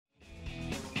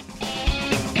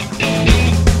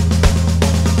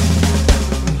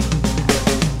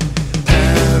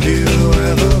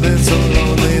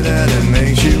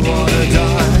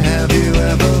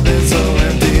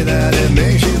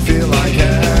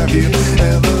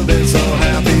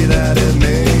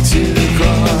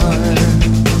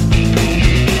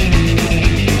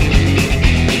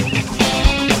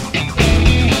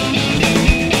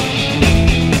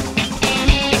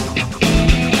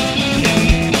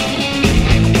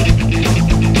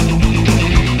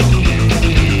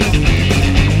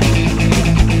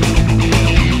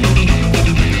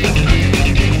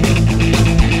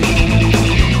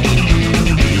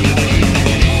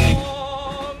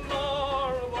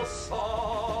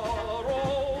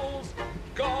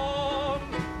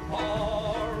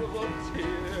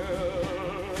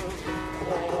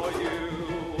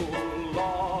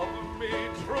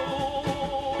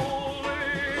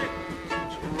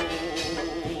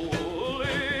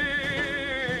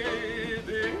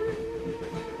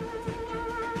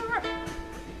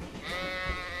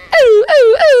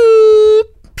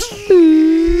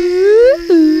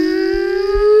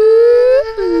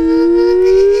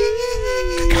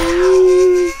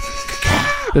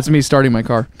That's me starting my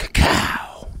car. Cacao.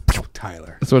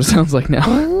 Tyler. That's what it sounds like now.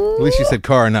 At least you said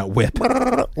car and not whip.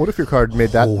 What if your car made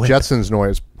that Jetsons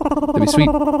noise? That'd be sweet.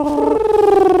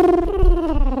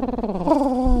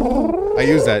 I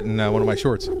use that in one of my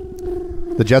shorts.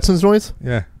 The Jetsons noise?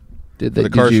 Yeah. Did the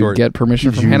car you short. get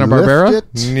permission from you Hanna-Barbera? lift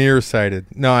it? Nearsighted.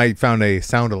 No, I found a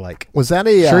sound-alike. Was that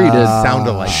a Sure you did.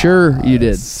 Sound-alike. Sure you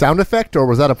did. sound effect, or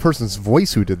was that a person's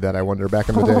voice who did that? I wonder back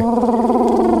in the day.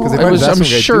 'Cause they might have asked I'm some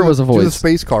guy, sure it was a Do the voice.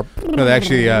 space car. No, they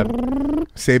actually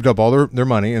saved up all their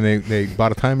money, and they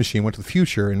bought a time machine, went to the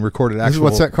future, and recorded This is actual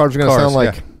what's that car's going to sound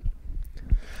like. yeah.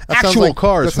 That sounds Actual like,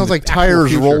 cars That from sounds the like actual tires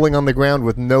future. rolling on the ground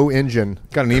with no engine.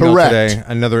 Got an email Correct. today.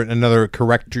 Another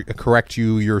correct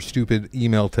you your stupid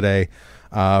email today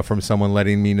from someone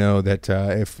letting me know that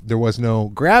if there was no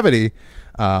gravity,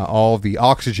 all of the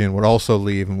oxygen would also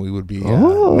leave, and we would be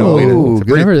no way to I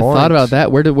breathe. never point. thought about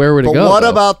that. Where would it But go? what though?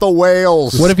 about the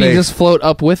whales? What if you space? just float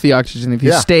up with the oxygen? If you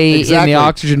Yeah, stay exactly. in the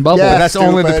oxygen bubble, Yeah, That's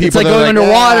only the stupid. people. It's like that are going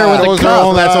underwater with a those are cup.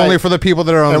 all- That's Right. only for the people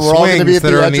that are on And the we're all going to be swings at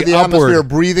that the are in edge of the the atmosphere, upward,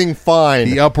 breathing fine.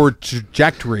 the upward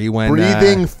trajectory when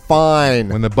breathing fine.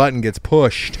 when the button gets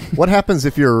pushed. What happens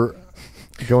if you're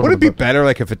going Would to it be the better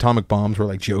like if atomic bombs were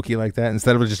like jokey like that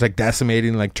instead of just like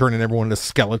decimating, like turning everyone into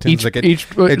skeletons? each like it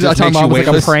atomic just makes you bomb was like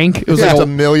a weightless. prank. It was It's like just a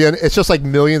million. It's just like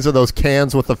millions of those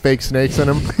cans with the fake snakes in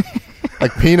them,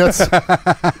 like peanuts.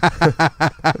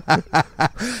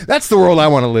 That's the world I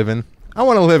want to live in. I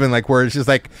want to live in like where it's just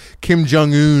like Kim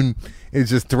Jong-un is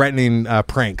just threatening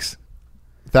pranks.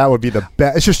 That would be the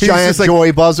best. It's just He's giant just like-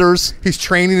 joy buzzers. He's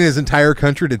training his entire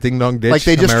country to ding dong ditch. Like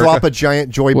they just America. drop a giant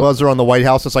joy buzzer on the White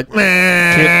House. It's like, meh,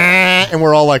 and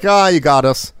we're all like, you got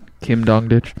us. Kim Dong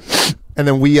Ditch. And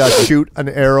then we shoot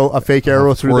a fake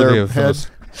arrow through Worthy their of head.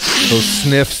 those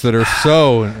sniffs that are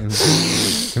so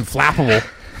inflappable.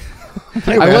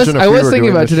 Can you I imagine if was we were thinking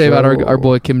doing about this today about show? our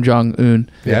boy Kim Jong Un.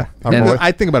 Yeah, Our And boy.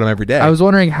 I think about him every day. I was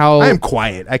wondering how. I am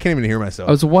quiet. I can't even hear myself.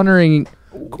 I was wondering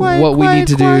Quiet, what we quiet, need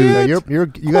to quiet. Yeah,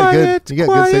 do. you got good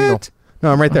signal.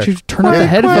 No, I'm right Why there. don't you turn up Yeah, the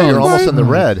headphones? You're almost in the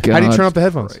red. How do you God. turn up the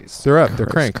headphones? They're up. They're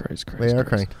cranked. They are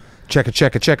cranked. Check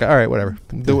it. All right, whatever.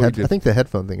 Do what we do. I think the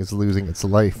headphone thing is losing its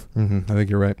life. I think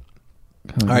you're right.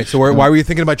 Oh, All right, so why were you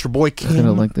thinking about your boy I Kim?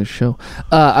 don't like this show.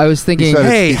 I was thinking. He said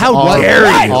Hey, He's how our dare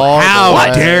boy. you? Our How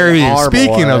boy. dare you? Our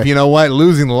Speaking boy. of, you know what,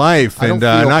 losing life I don't and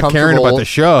feel not caring comfortable- about the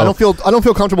show. I don't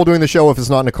feel comfortable doing the show if it's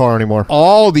not in a car anymore.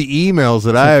 All the emails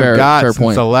that I've fair got since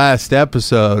point. the last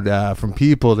episode from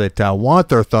people that want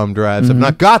their thumb drives have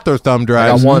not got their thumb I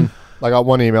drives. got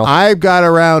one email. I've got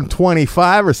around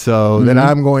 25 or so that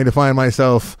I'm going to find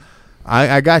myself.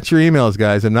 I got your emails,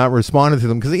 guys. I'm not responding to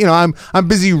them because I'm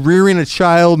busy rearing a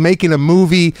child, making a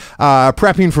movie,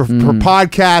 prepping for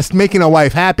podcast, making a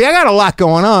wife happy. I got a lot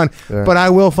going on, Yeah. but I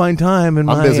will find time in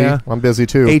I'm my busy. I'm busy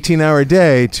too. 18-hour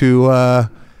day to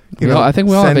I think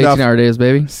we all have 18-hour days,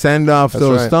 baby. Send off That's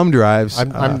those right. thumb drives.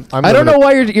 I'm I don't know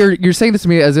why you're saying this to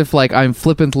me as if like I'm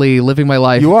flippantly living my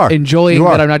life. You are. enjoying You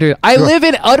are. that I'm not doing it. I live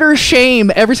in utter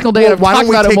shame every single day, and I've Why talked don't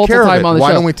we about it take multiple care of times it? on the Why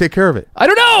show. don't we take care of it? I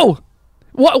don't know.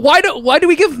 Why do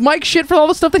we give Mike shit for all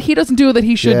the stuff that he doesn't do that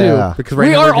he should Yeah. do? Because right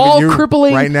we now we're are giving all you-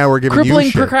 crippling. right now we're giving you crippling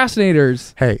shit.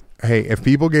 procrastinators. Hey, if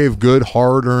people gave good,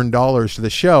 hard-earned dollars to the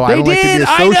show, I They don't like to did. be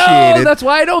I associated. know. That's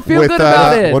why I don't feel with, good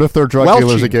about it. What if they're drug Welching.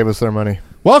 dealers that gave us their money?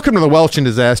 Welcome to the Welching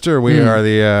disaster. We are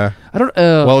the I don't.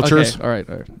 Welchers. Okay. All right.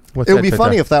 what's It would that, be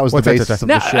funny if that was the What's that, basis of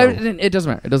No, the show. it doesn't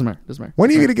matter. It doesn't matter.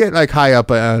 When are you going to get like high up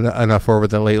enough over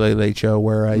the late show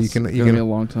where you It's can gonna be a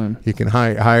long time. you can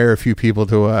hire a few people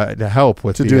to help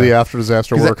with to do the after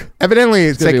disaster 'cause work. Evidently,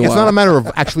 it's gonna like be a it's not while. a matter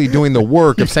of actually doing the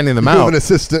work of sending them You have out. an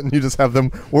assistant and you just have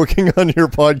them working on your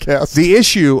podcast. The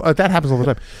issue that happens all the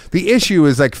time. The issue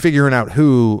is like figuring out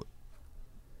who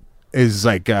is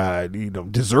like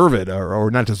deserve it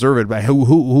or not deserve it, but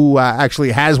who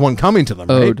actually has one coming to them.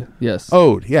 Right? Owed. Yes.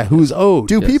 Owed. Yeah, who's owed?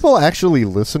 Do Yes. people actually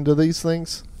listen to these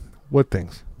things? What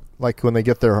things? Like when they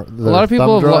get their A lot of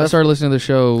people thumb have drive? started listening to the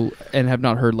show and have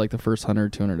not heard like the first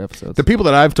 100, 200 episodes. The people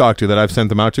that I've talked to that I've sent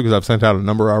them out to because I've sent out a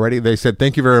number already. They said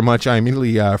thank you very much. I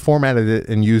immediately formatted it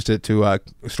and used it to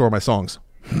store my songs.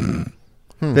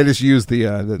 They just used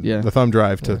the thumb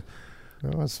drive to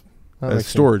That as makes me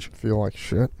storage. feel like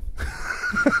shit.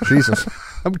 Jesus.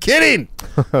 I'm kidding.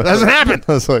 Doesn't happen.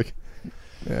 I was like,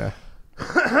 yeah.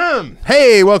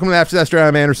 Hey, welcome to After Disaster.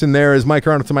 I'm Anderson. There is Mike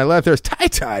Arnold to my left. There's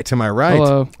Ty to my right.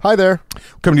 Hello. Hi there.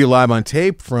 Coming to you live on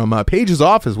tape from Paige's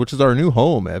office, which is our new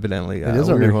home, evidently. It is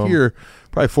our we're new home. here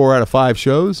probably 4 out of 5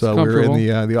 shows. We're in comfortable.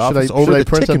 the office over the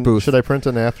ticket booth. Should I print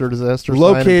an after disaster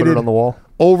sign and put it on the wall?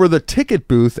 over the ticket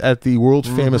booth at the world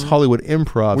famous Hollywood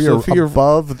Improv. We are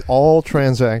above all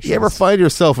transactions. You ever find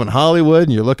yourself in Hollywood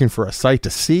and you're looking for a sight to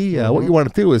see? What you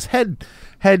want to do is head.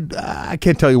 I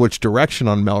can't tell you which direction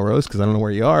on Melrose because I don't know where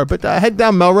you are, but head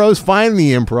down Melrose, find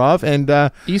the Improv,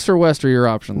 and east or west are your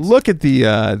options. Look at the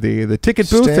ticket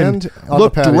booth Stand and on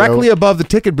look the patio directly above the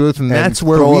ticket booth, and that's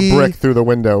where throw we a brick through the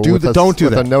window. don't do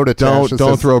with that. A note attached.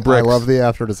 Don't throw bricks. I love the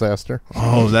after disaster.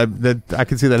 Oh, that I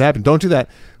can see that happen. Don't do that.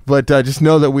 But just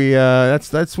know that we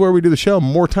that's where we do the show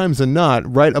more times than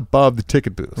not, right above the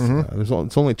ticket booth.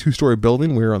 It's only a 2-story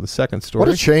building. We're on the 2nd story. What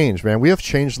a change, man! We have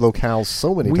changed locales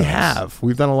so many times.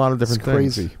 We've done a lot of different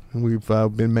things. Crazy. We've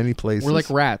been many places. We're like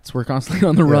rats. We're constantly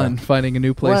on the run, finding a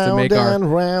new place to make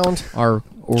our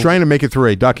trying to make it through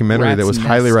a documentary that Rat's was Nest.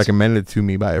 highly recommended to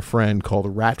me by a friend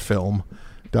called Rat Film.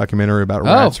 Documentary about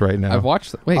rats right now. I've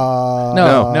watched that. Wait,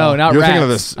 No, no, not You're rats. thinking of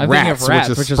this I'm Rats, thinking of Rats,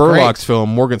 which is great. Spurlock's film,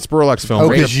 Morgan Spurlock's film. Oh,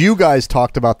 because you guys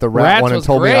talked about the rat Rats one and was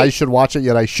told me great. I should watch it,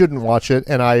 yet I shouldn't watch it,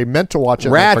 and I meant to watch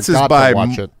it. Rats and I is forgot by to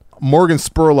watch it. Morgan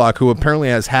Spurlock, who apparently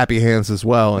has happy hands as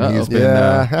well, and he's been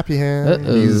happy hands.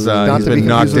 he's Not to been be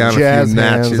knocked confused down with a jazz few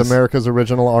hands, natches. America's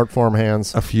original art form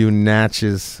hands. A few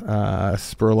natches.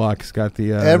 Spurlock's got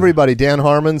the Everybody, Dan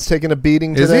Harmon's taking a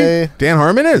beating is today. he? Dan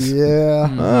Harmon is.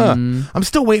 Yeah. I'm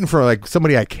still waiting for like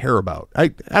somebody I care about. I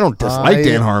don't dislike I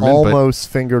Dan Harmon, almost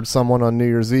fingered someone on New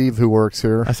Year's Eve who works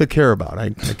here. but I said care about. I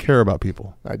care about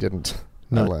people. I didn't.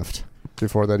 No. I left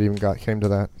before that even came to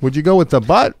that. Would you go with the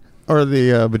butt or the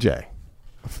vajay?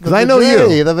 Because The I know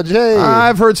vajay, you. The vajay.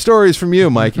 I've heard stories from you,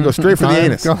 Mike. You go straight for the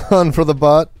anus. I've gone for the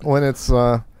butt when it's.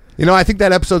 You know, I think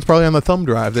that episode's probably on the thumb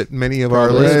drive that many of our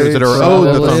Probably listeners that are is. owed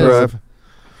the Probably thumb is. drive.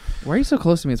 Why are you so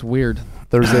close to me? It's weird.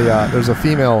 There's a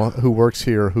female who works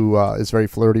here who is very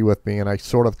flirty with me, and I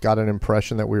sort of got an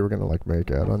impression that we were going to like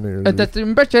make out on New Year's Eve. That's the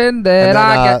impression And that then,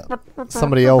 I get.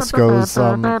 somebody else goes,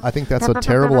 I think that's a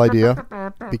terrible idea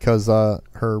because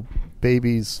her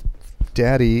baby's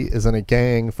daddy is in a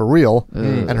gang for real,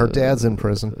 and her dad's in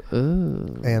prison.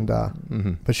 And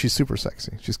but she's super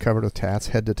sexy. She's covered with tats,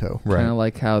 head to toe. Right. Kind of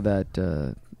like how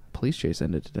that police chase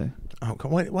ended today. Oh,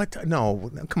 what? No,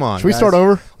 come on. Should we guys. start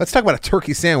over? Let's talk about a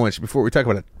turkey sandwich before we talk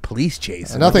about a police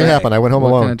chase. Nothing happened. I went home What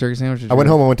alone. kind of turkey sandwich did I you went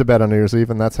have? home and went to bed on New Year's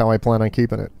Eve, and that's how I plan on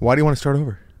keeping it. Why do you want to start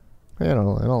over? I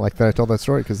don't like that I told that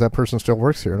story because that person still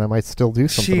works here, and I might still do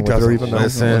something She with her, doesn't even though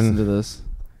Listen to this.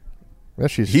 yeah,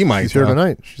 He might, she's here though.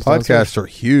 tonight. She's downstairs. Podcasts are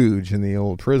huge in the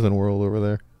old prison world over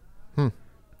there.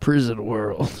 Prison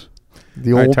world.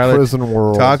 The All right, old Tyler, prison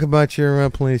world. Talk about your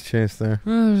police chase there.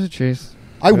 There's a chase.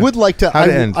 I would like to. How'd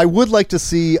it end? I would like to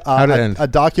see How'd it end? a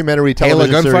documentary Hail of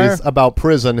television gunfire? series about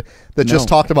prison that just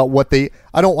No. talked about what they.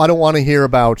 I don't want to hear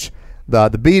about the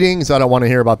beatings. I don't want to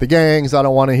hear about the gangs. I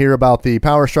don't want to hear about the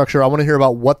power structure. I want to hear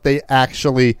about what they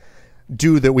actually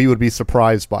do that we would be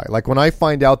surprised by. Like when I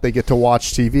find out they get to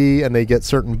watch TV and they get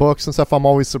certain books and stuff, I'm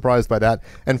always surprised by that.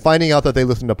 And finding out that they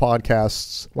listen to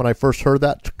podcasts when I first heard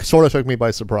that sort of took me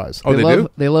by surprise. Oh, they love, do?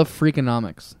 They love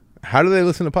Freakonomics. How do they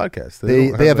listen to podcasts?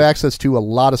 They have access to a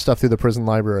lot of stuff through the prison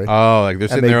library. Oh, like they're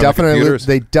sitting and there on the computers.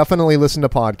 they definitely listen to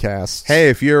podcasts. Hey,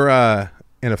 if you're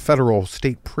in a federal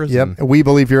state prison, Yep, we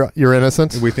believe you're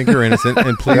innocent. we think you're innocent,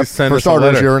 and please send For us a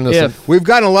starters, letter. you're innocent. We've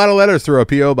gotten a lot of letters through our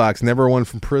P.O. box, never one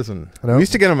from prison. Nope. We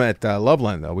used to get them at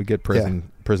Loveland, though. We get prison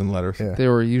letters. Yeah. They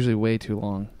were usually way too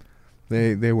long.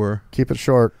 They were Keep it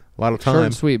short. a lot of Short time.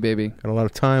 and sweet, baby. Got a lot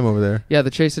of time over there. Yeah,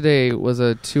 the chase today was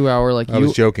a 2-hour, like I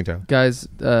was joking, Tom. guys,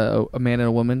 a man and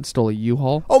a woman stole a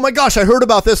U-Haul. Oh my gosh, I heard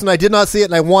about this and I did not see it,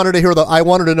 and I wanted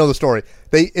to know the story.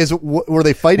 Were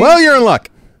they fighting? Well, you're in luck.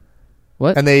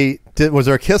 What? And was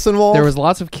there a kiss involved? There was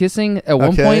lots of kissing. At one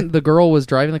Okay. point, the girl was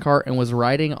driving the car and was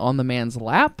riding on the man's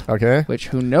lap, Okay. which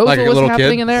who knows Like what a was little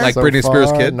happening kid? in there. Like So Britney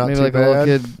Spears' far, kid? not Maybe too like a little bad.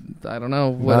 kid. I don't know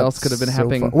what Not else could have been so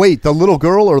happening. far. Wait, the little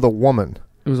girl or the woman?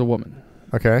 It was a woman.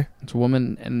 Okay. It's a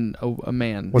woman and a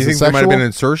man. Was you it think there might have sexual? been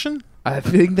insertion? I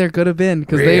think there could have been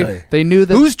because Really? they knew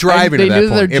that Who's driving they at that knew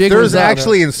point? their If jig there's was out.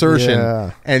 actually insertion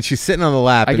Yeah. and she's sitting on the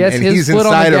lap I and, guess and his he's foot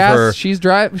on inside the gas. of her,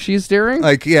 She's steering.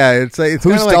 like it's kind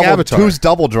Who's of like double? Avatar. Who's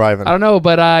double driving? I don't know,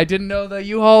 but I didn't know the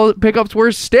U-Haul pickups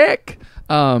were stick.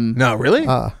 No, really?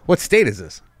 Ah. What state is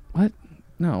this? What?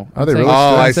 No. Are they saying- really?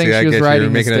 Oh, I'm I saying see. I she was get you. riding You're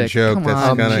the making a stick. joke. Come That's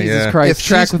on, kinda- Jesus yeah. Christ!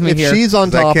 Track with me if here. she's on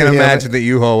I top can't of him, imagine that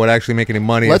U-Haul would actually make any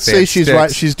money. let's if they say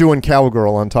had sticks. she's doing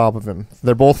cowgirl on top of him.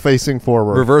 They're both facing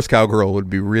forward. Reverse cowgirl would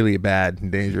be really bad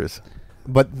and dangerous.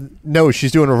 But no,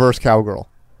 she's doing reverse cowgirl.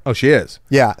 Oh, she is.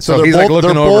 Yeah, So they're he's, both, like, looking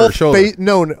they're over her both shoulder.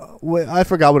 no, I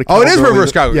forgot what a Oh, it is cowgirl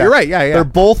reverse cowgirl. You're right. Yeah, yeah. They're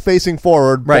both facing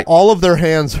forward, Right. but all of their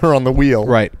hands are on the wheel.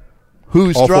 Right.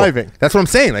 Who's All four. driving? That's what I'm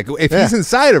saying. Like if Yeah. he's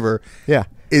inside of her, Yeah.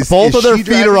 Is both of their she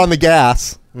feet are driving? on the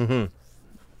gas.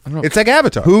 It's like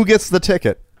Avatar. Who gets the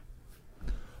ticket?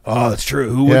 Oh, that's true.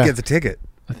 Who would get the ticket?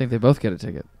 I think they both get a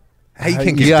ticket. Hey, you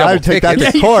can get I double would take tickets.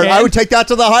 that to court. I would take that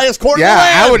to the highest court. in the Yeah,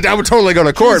 land. I would totally go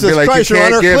to court and Jesus be like, Christ, you Your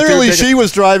can't Honor, give two clearly tickets. she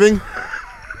was driving.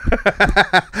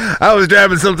 I was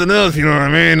driving something else, you know what I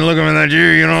mean? Looking at you,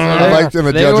 you know what I mean? And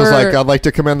the They judge was were- like, I'd like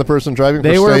to commend the person driving for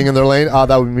They were- staying in their lane.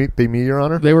 That would be me, Your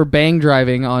Honor. They were bang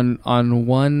driving on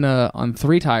one on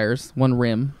 3 tires, 1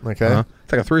 rim, Okay.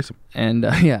 It's like a threesome. and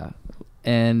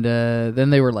then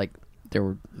they were like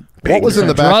What was in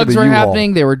the back of drugs the were U-Haul?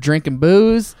 happening. They were drinking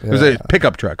booze. It was a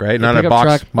pickup truck, right? Not a Pickup box.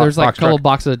 truck. There's like a box couple truck.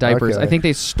 boxes of diapers. Okay. I think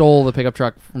they stole the pickup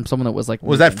truck from someone that was like.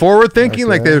 Was that forward thinking?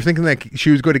 Like Okay. they were thinking like she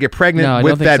was going to get pregnant No, I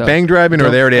with don't think that so. bang driving, or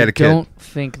they already had a kid? I don't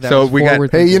think that. So was we got-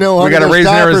 forward Hey, thinking. you know, We under got a those raise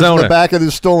in diapers in Arizona. the back of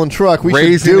this stolen truck. We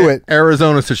Raising should do it.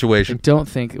 Arizona I situation. don't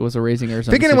think it was a raising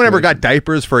Arizona. Think anyone ever got situation.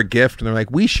 diapers for a gift, and they're like,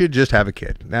 "We should just have a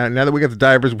kid." Now that we got the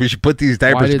diapers, we should put these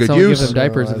Why diapers to did good someone use. give them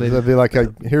diapers if they They'd be like,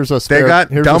 here's a spare, got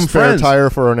here's dumb a spare friends. tire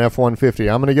for an F-150.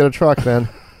 I'm going to get a truck then.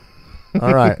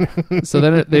 All right. So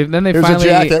then they Here's finally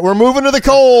a jacket. We're moving to the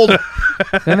cold.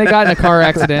 then they got in a car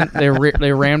accident. They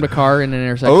rammed a car in an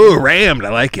intersection. Oh, rammed! I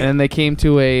like it. And then they came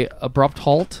to a abrupt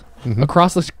halt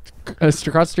across the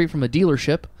street from a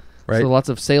dealership. Right. So lots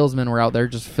of salesmen were out there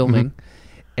just filming,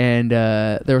 and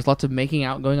there was lots of making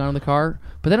out going on in the car.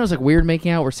 But then it was like weird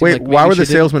making out. Where it seemed Wait, like why maybe were the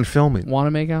she didn't salesmen filming? want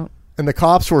to make out? And the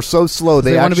cops were so slow.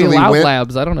 They They want to be actually loud went.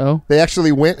 labs. I don't know. They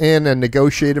actually went in and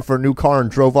negotiated for a new car and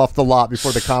drove off the lot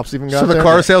before the cops even got So the there.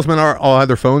 car salesmen all had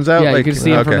their phones out. Yeah, like, you could see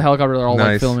them from okay. the helicopter. They're all like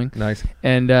Nice, filming. Nice.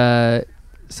 And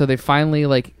so they finally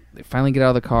get out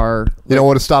of the car. You know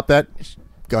what would stop that?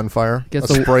 Gunfire. Gets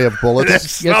a the- spray of bullets. Gets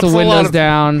Stops the a lot windows of-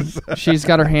 down. She's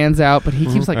got her hands out, but he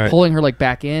keeps like Right. pulling her like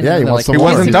back in. Yeah, and he they're, wants like, to He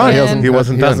wasn't kissing done. again. He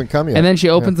wasn't he done. hasn't come yet. And then she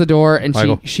opens the door, and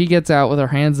Michael. she gets out with her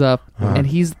hands up, and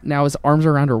he's now his arms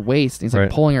are around her waist. And he's like Right.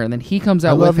 pulling her, and then he comes I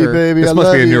out love with you, her. baby. This I must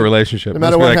love be a you. new relationship. No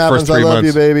matter Must be what like happens, first I 3 love months.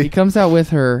 you, baby. He comes out with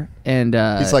her, and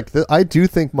He's like, I do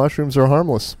think mushrooms are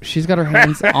harmless. she's got her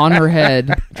hands on her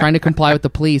head, trying to comply with the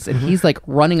police, and he's like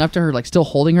running up to her, like still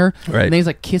holding her. Right. And then he's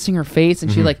like kissing her face,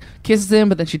 and she like kisses him,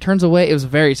 but then she turns away. It was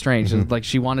very strange. It was like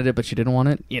she wanted it, but she didn't want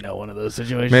it. You know, one of those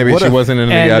situations. Maybe What she if- wasn't in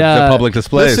And, the public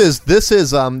displays. This is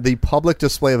the public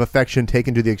display of affection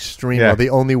taken to the extreme. Yeah. The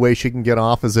only way she can get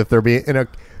off is if they're being in a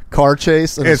car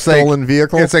chase in It's a stolen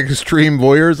vehicle. It's like extreme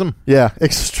voyeurism. yeah,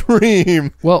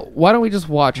 extreme. Well, why don't we just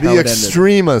watch how The it ended?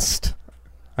 extremist.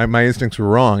 My instincts were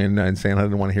wrong in saying I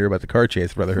didn't want to hear about the car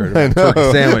chase, but I heard I about the turkey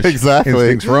know. sandwich. Exactly.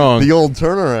 Instincts wrong. The old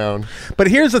turnaround. But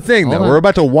here's the thing, Hold though. on. We're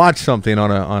about to watch something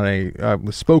on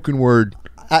a spoken word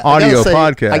I audio gotta say-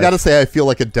 podcast. I gotta say, I feel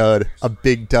like a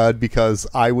big dud, because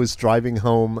I was driving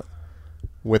home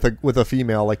with a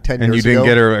female like 10 and years you ago.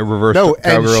 didn't get her a reverse No, and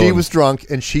cowgirl she was drunk,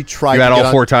 and she tried You had to get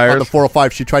all 4 tires? on the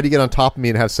 405. She tried to get on top of me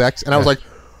and have sex, and I was like,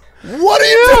 "What are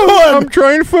you doing?" I'm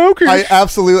trying to focus.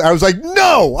 I was like,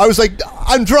 "No!" I was like,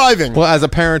 "I'm driving." Well, as a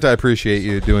parent, I appreciate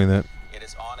you doing that. It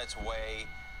is on its way.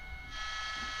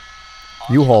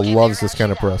 U-Haul Okay, loves there this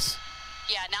kind of she goes. press.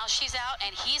 Yeah, now she's out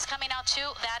and he's coming out too.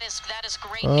 That is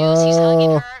great news. He's hugging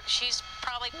her. She's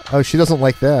probably. Oh, she doesn't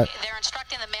like that. They're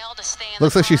instructing the male to stay in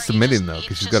Looks the like she's car. He submitting, just- though, he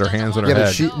 'cause she's just got her doesn't hands on want her Yeah, to but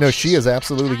head. she go. she is She's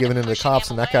absolutely trying to giving in to the push cops,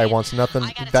 him and that guy away. wants nothing.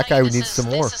 I gotta That tell guy you, needs this some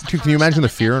is- more. this is the Dude, can you first imagine the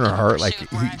of fear in her many heart? Like,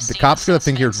 pursuit where I've the seen cop's gonna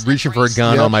think you're suspects reaching for a embrace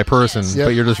gun Yep. on my person, Yep. but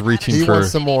you're just reaching He for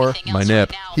wants some more. my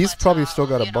nip. He's probably still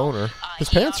got a boner. His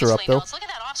pants are up, though. Look at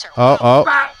that officer. Oh, oh.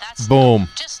 That's- Boom.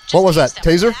 just What was that,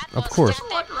 tase them. taser? That Of was course. just-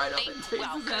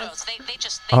 they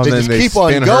just Oh, They then just they keep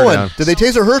on spin her going. around. Did they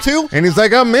taser her too? And he's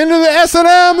like, I'm into the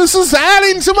S&M. This is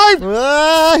adding to my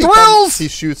He thrills. comes- He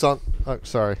shoots on. Oh,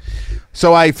 sorry.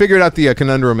 So I figured out the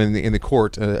conundrum in the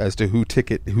court as to whose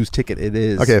ticket it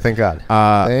is. Okay, thank God.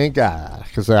 Thank God,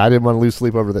 because I didn't want to lose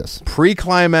sleep over this.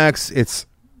 Pre-climax, it's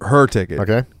her ticket.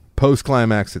 Okay,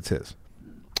 Post-climax, it's his.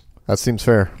 that seems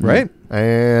fair, Right?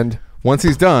 And Once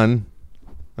he's done,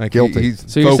 like Guilty. he's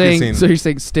So you're focusing.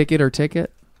 saying stick it or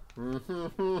ticket?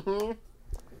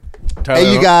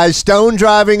 hey, you guys, stone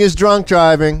driving is drunk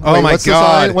driving. Oh, my what's the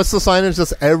God. sign? What's the signage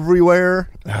that's everywhere?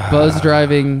 Buzz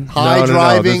driving. High no,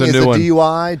 driving there's a is new a one.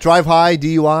 DUI. Drive high,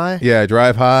 DUI. Yeah,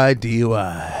 drive high,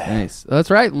 DUI. Nice. That's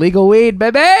right. Legal weed,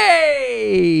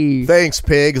 baby. Thanks,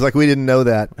 pigs. Like we didn't know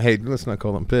that. Hey, let's not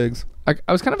call them pigs.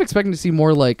 I was kind of expecting to see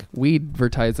more like weed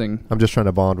advertising. I'm just trying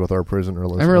to bond with our prisoner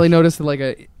listeners. I haven't really noticed like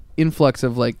a influx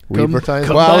of like Weed come advertising?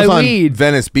 Well, I buy was on weed.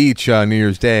 Venice Beach New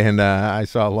Year's Day, and I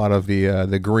saw a lot of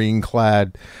the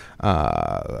green-clad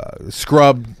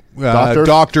scrub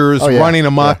doctors Oh, yeah. running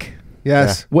amok.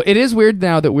 Yes. Well, it is weird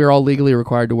now that we're all legally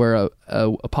required to wear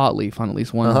a pot leaf on at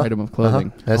least one item of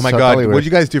clothing. That's Oh my totally God! weird. What'd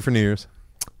you guys do for New Year's?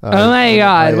 Oh my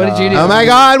God! What did you do? Oh my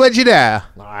God! What'd you do?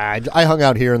 I hung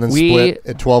out here and then We- split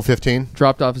at 12:15.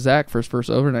 Dropped off Zach for his first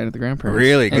overnight at the grandparents.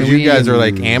 Really? And Because you we guys are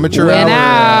like amateur went hour?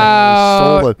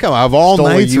 out. Stole it. Come on, of all Stole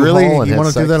a nights, U-Haul really? and You had want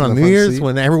to do sex that in on the New front Year's seat?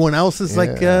 when everyone else is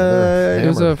like, they're It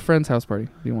was hammered. a friend's house party.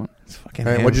 What do you want? it's fucking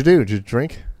Hey, hammered. what'd you do? Did you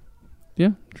drink? Yeah,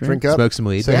 Drink up? Smoke some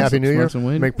weed. Say Yeah, Happy New Year? smoke some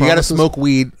weed. Make You got to promises? smoke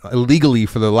weed illegally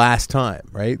for the last time,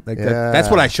 right? Like that's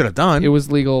what I should have done. It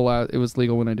was legal. It was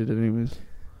legal when I did it, anyways.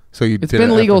 So you It's did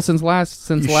been it legal after. since last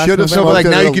You November. should have So, but like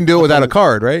smoked now it you can do it without a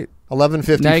card, right?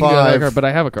 11:55. Now you can go without a card, but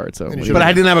I have a card, so. And you what do should've- But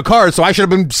I didn't have a card, so I should have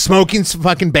been smoking,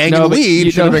 fucking banging No, but weed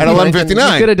you should've at been-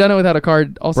 11:59. You could have done it without a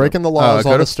card, also. breaking the laws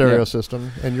on could've- the stereo yeah.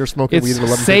 system, and you're smoking Its weed at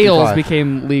 11:55. sales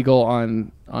became legal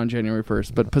on January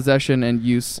 1st, but possession and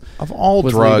use. Of all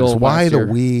was drugs, legal why last the year.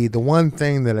 weed? The one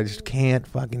thing that I just can't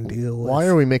fucking deal with. Why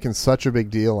are we making such a big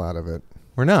deal out of it?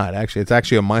 We're not, actually. It's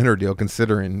actually a minor deal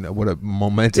considering what a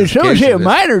momentous It's almost occasion a it is.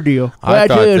 minor deal. I Well, I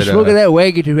thought tell you, that, smoking that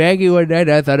waggy tobacco one night,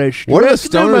 I thought I should. What are the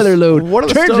That's my stoners- mother load. what are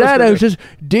the Turns stoners out I gonna was just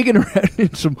digging around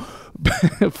in some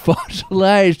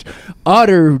fossilized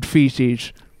otter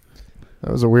feces.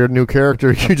 That was a weird new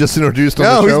character you just introduced on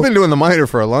No, the he's show. been doing the minor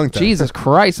for a long time. Jesus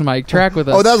Christ, Mike! Track with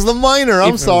us. Oh, that was the minor.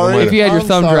 I'm sorry. If you had your I'm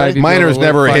thumb sorry. drive, you'd be Minor's able to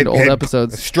never find hit, old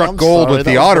episodes. struck I'm gold sorry, with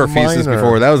that the was otter the feces minor.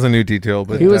 before. That was a new detail.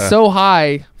 But He was so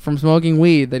high from smoking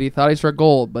weed that he thought he struck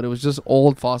gold, but it was just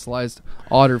old fossilized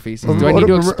otter feces. Do I need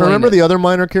to explain Remember it? the other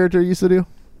minor character you used to do?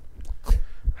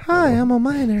 Hi, I'm a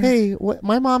minor. Hey,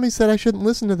 my mommy said I shouldn't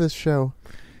listen to this show.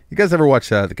 You guys ever watch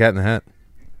The Cat in the Hat?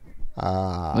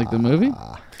 Like the movie?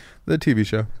 The TV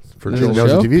show for Is it children.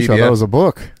 That was a TV show. PDF. That was a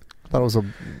book. That was a.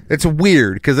 It's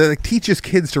weird because it teaches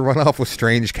kids to run off with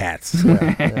strange cats. Well,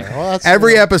 that's,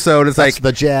 Every episode, it's that's like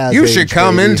the jazz. you age, should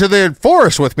come baby. into the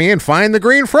forest with me and find the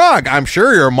green frog. I'm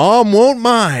sure your mom won't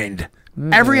mind.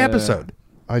 Every episode.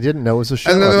 I didn't know it was a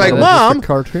show. And then I they're thought like, it was just a Mom,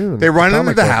 cartoon. They run into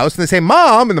comic the book. house and they say,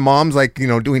 Mom, and the mom's like,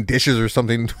 doing dishes or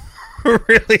something.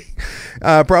 Really,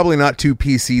 probably not too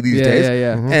PC these Yeah, days. yeah,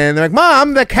 yeah. Mm-hmm. And they're like,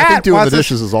 Mom, the I think cat doing the wants us,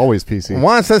 dishes is always PC.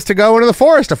 wants us to go into the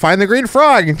forest to find the green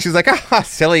frog. And she's like,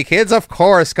 silly kids, of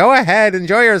course. Go ahead,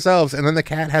 enjoy yourselves. And then the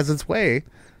cat has its way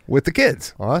with the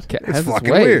kids. What? Cat It's has its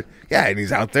fucking way. weird. Yeah, and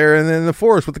he's out there and in the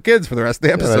forest with the kids for the rest of the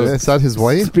Yeah, episode. is that his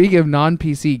way? Speaking of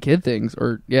non-PC kid things,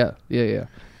 or yeah.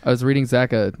 I was reading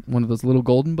Zach one of those little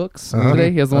golden books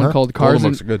today. He has the one called Cars Golden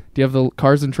and books are good. Do you have the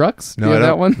Cars and Trucks? No, Do you have I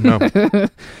that one? don't. No.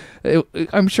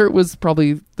 I'm sure it was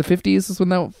probably the 50s is when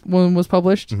that one was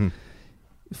published. Mm-hmm.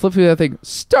 Flip through that thing.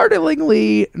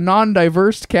 Startlingly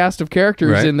non-diverse cast of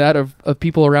characters Right. in that of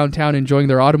people around town enjoying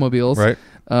their automobiles. Right.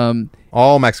 Um,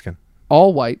 All Mexican.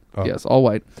 all white. Oh. Yes, all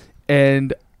white.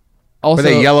 And also Were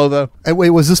they yellow, though? And wait,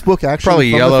 was this book actually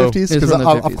Probably from yellow. the 50s? It's Because from the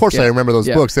of 50s, course I yeah. remember those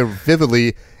Yeah. books. They're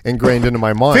vividly ingrained into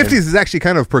my mind. 50s is actually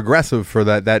kind of progressive for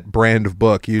that brand of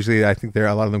book. Usually, I think a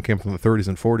lot of them came from the 30s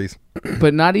and 40s.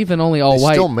 but not even only all They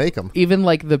white. still make them. Even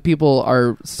like the people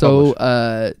are so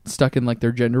stuck in like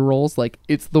their gender roles, like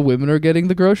it's the women are getting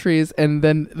the groceries, and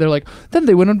then they're like, then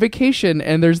they went on vacation,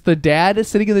 and there's the dad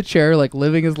sitting in the chair, like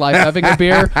living his life, having a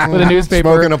beer with a newspaper.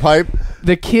 Smoking a pipe.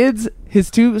 The kids,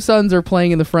 his two sons are playing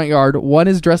in the front yard. One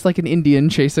is dressed like an Indian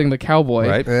chasing the cowboy,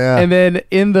 Right. Yeah. and then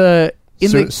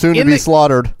Soon to be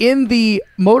slaughtered. in the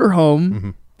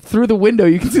motorhome. Through the window,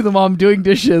 you can see the mom doing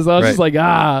dishes. I was just Right.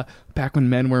 like, back when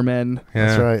men were men. Yeah.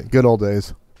 That's right. Good old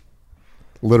days.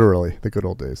 Literally, the good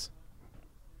old days.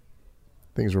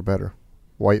 Things were better.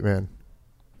 White men.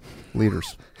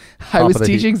 Leaders. I Top was of the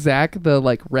heap. teaching Zach the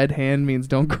like red hand means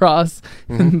don't cross,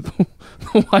 and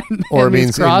the white man Or it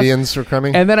means cross. Indians are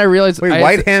coming. And then I realized Wait, I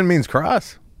white hand means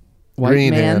cross? white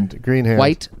green man, hand. Green hand.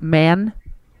 white man.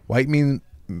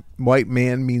 White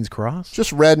man means cross?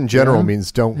 Just red in general Yeah.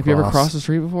 means don't Have cross. you ever crossed the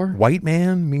street before? White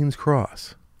man means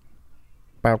cross.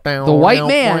 The white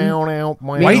man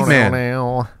White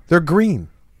man. They're green.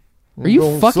 Are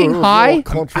you fucking high?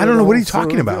 I don't know. What are you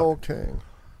talking about?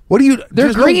 What do you... They're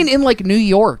there's green in like New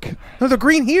York. No, they're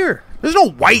green here. There's no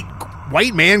white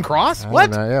man cross.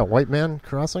 What? Yeah, white man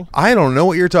crossing? I don't know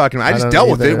what you're talking about. I just don't dealt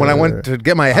with either. it when I went to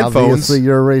get my headphones. Obviously,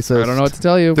 you're a racist. I don't know what to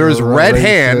tell you. There's You're red racist.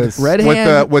 hand. red with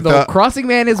hand. with the crossing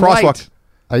man is crosswalk. white.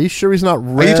 Are you sure he's not Are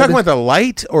red? you talking about the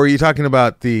light, or are you talking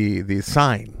about the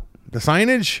sign, the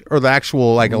signage, or the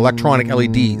actual like electronic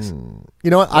LEDs? You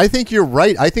know what? I think you're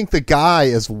right. I think the guy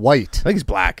is white. I think he's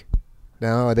black.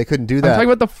 No, they couldn't do I'm that. talking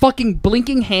about the fucking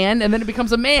blinking hand, and then it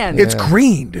becomes a man. It's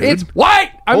green, dude. It's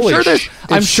white. I'm Holy sure there's. sh-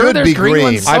 I'm it sure should there's be green green.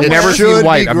 ones I've I've somewhere. never Should seen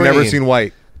white. be I've never green. seen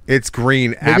white. It's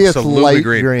green. Maybe it's absolutely light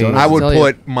green. green. Don't know I what would to tell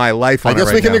you. put my life on I guess it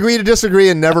right we can now. agree to disagree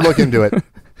and never look into it.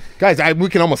 Guys, we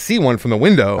can almost see one from the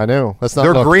window. I know. Let's not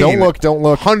They're look. green. Don't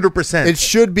look. 100%. It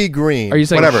should be green. Are you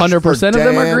saying Whatever. 100% of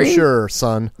them are green? Sure,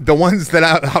 son. The ones that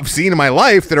I've seen in my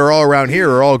life that are all around here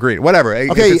are all green. Whatever.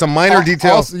 If it's a minor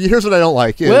detail. Also, here's what I don't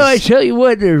like. Is, Well, I tell you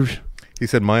what, there's... He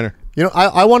said minor. You know,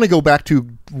 I want to go back to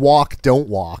walk, don't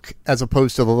walk, as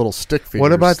opposed to the little stick figures.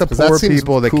 What about the 'cause poor seems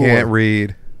people that cooler. can't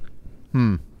read?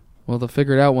 Well, they'll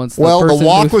figure it out once Well, the person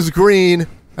walk who- was green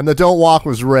and the don't walk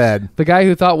was red. The guy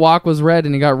who thought walk was red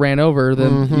and he got ran over,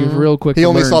 then he was real quick He to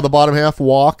only learn. saw the bottom half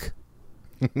walk.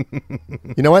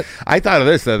 You know what? I thought of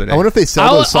this the other day. I wonder if they sell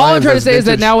All those I'm signs trying to as say is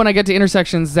that vintage- now when I get to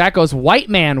intersections, Zach goes, white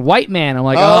man, white man. I'm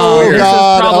like, Oh, this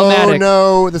God. is problematic. Oh,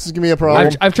 no. This is going to be a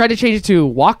problem. I've tried to change it to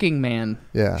walking man.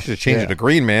 Yeah. should have changed it to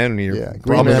green man. And your Yeah, green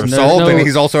problems man. are There's solved, no- and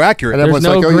he's also accurate. And There's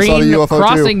everyone's no like, oh, you saw the green UFO too.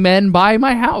 crossing men by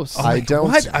my house. I don't.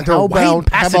 What? How They're white in about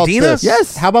Pasadena? this?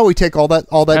 Yes. How about we take all that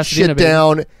Pasadena, shit baby.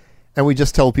 down, and we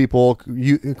just tell people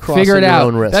you cross Figure it your out.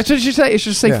 own risk. That's what it should say. It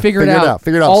should say Yeah, figure it out.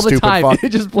 Figure it out. all the stupid time. fuck. It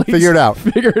just blinks. Figure it out.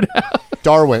 Figure it out.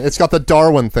 Darwin. It's got the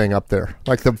Darwin thing up there,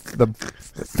 like the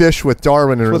fish with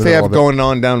Darwin in What the they middle have of it. going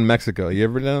on down in Mexico? You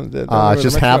ever done that? It's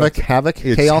just havoc,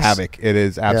 It's chaos. havoc. It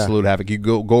is absolute havoc. You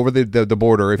go over the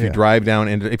border if you Yeah. drive down,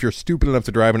 and if you're stupid enough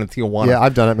to drive into Tijuana. Yeah,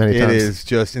 I've done it many times. It is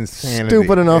just insanity.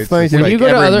 Stupid enough, It's thank just you. When like you go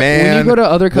to every other- when man, you go to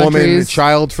other woman, countries-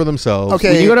 child for themselves.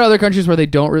 Okay. When you go to other countries where they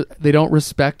don't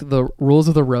respect the rules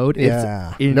of the road,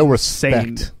 Yeah. it's No insane.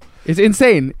 respect. It's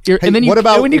insane. And then what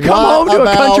about- when you come what home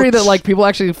to a country about- that like people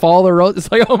actually follow the road,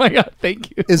 it's like, oh my god,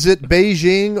 thank you. Is it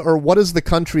Beijing or what is the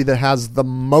country that has the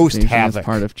most Beijing is havoc?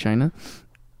 part of China.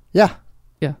 Yeah.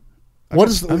 Yeah. What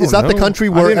is I is don't that the know. country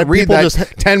I where didn't read people that just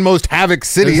 10 most havoc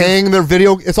cities. hang their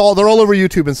video? They're all over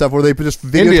YouTube and stuff where they just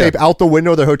videotape India. out the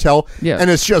window of their hotel, Yeah. and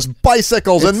it's just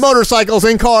bicycles and motorcycles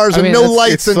and cars I mean, and no it's-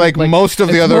 lights It's and like most of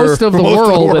the It's other most of the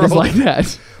world that is like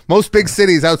that. Most big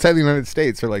cities outside the United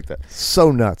States are like that. so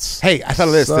nuts. Hey, I thought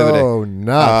of this the other day. So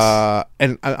nuts.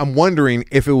 And I'm wondering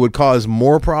if it would cause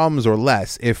more problems or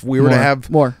less if we were to More. have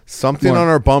More. something More. on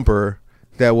our bumper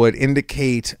that would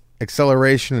indicate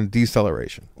acceleration and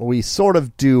deceleration. We sort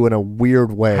of do in a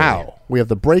weird way. How? We have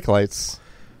the brake lights.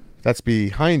 That's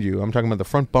behind you. I'm talking about the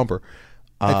front bumper.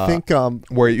 I think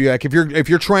Where you like if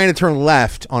you're trying to turn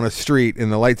left on a street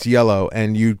and the light's yellow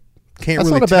and you can't That's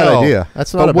really not a bad tell. idea.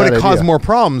 That's not but a would bad it cause idea. more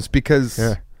problems because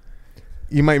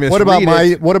you might misread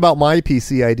what it? about my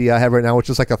PC idea I have right now, which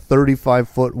is like a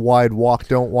 35-foot wide walk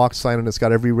don't walk sign, and it's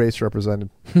got every race represented,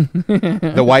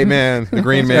 The white man, the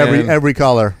green man, every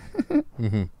color.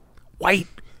 white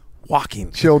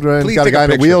walking Children, Please got a take guy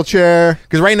in a picture. wheelchair.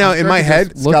 Because right now in my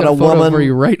head, Look got at a a photo woman- for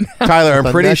you right now. Tyler, I'm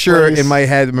With a pretty sure necklace. in my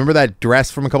head. Remember that dress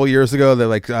from a couple years ago that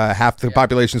like half the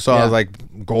population saw Yeah. as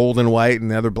like gold and white, and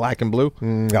the other black and blue,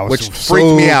 that was which so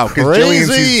freaked me out because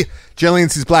crazy. Jillian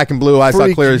sees black and blue. I saw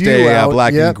Freaked clear as you day, out.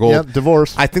 black Yep, and gold. yep,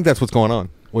 divorce. I think that's what's going on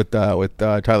with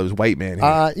Tyler's white man.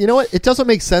 Here. You know what? It doesn't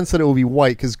make sense that it will be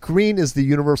white because green is the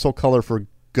universal color for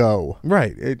go.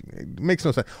 Right? It makes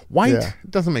no sense. White Yeah.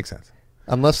 doesn't make sense.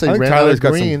 Unless they I think ran Tyler's out of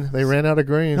got green. some- They ran out of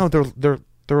green. No,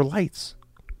 they're lights.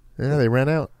 Yeah, they ran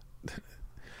out.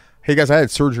 Hey guys, I had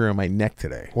surgery on my neck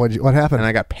today. What happened? And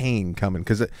I got pain coming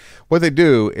because what they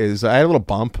do is I had a little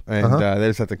bump and they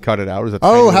just have to cut it out. It was a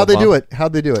tiny oh, little how'd they do bump. it?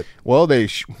 How'd they do it? Well, they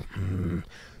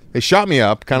shot me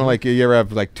up, kind of like you ever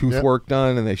have like tooth Yep. work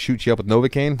done, and they shoot you up with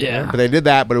Novocaine. Yeah. But they did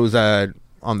that, but it was on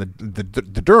the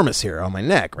dermis here on my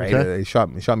neck, right? Okay. They shot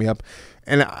me up,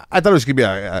 and I thought it was gonna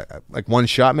be like one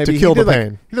shot, maybe To kill He did the like-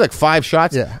 pain. He did like 5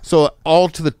 shots, Yeah. So all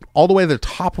the way to the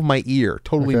top of my ear,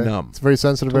 totally Okay. numb. It's a very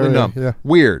sensitive Totally area. numb. Yeah.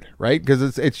 Weird, right?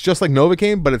 Because it's just like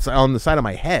Novocaine, but it's on the side of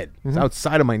my head. It's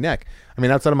outside of my neck. I mean,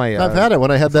 outside of my. I've had it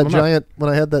when I had that from my mouth. when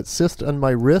I had that cyst on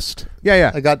my wrist.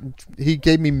 Yeah. He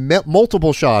gave me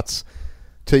multiple shots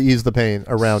to ease the pain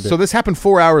around So it. this happened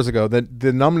 4 hours ago.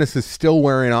 The numbness is still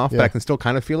wearing off, but Yeah. I can still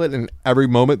kind of feel it. And every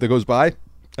moment that goes by,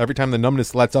 every time the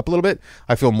numbness lets up a little bit,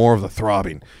 I feel more of the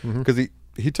throbbing. Because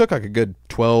he took like a good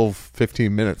 12,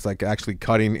 15 minutes, like actually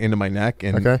cutting into my neck.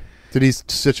 And Okay. Did he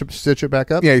stitch it back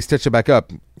up? yeah, he stitched it back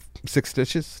up. 6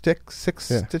 stitches,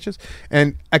 six Yeah. stitches.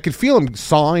 And I could feel him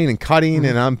sawing and cutting.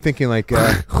 And I'm thinking like,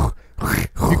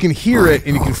 you can hear it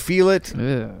and you can feel it.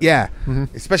 Yeah. Yeah,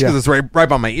 especially because Yeah. it's right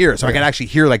by my ear, so I can actually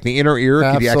hear like the inner ear.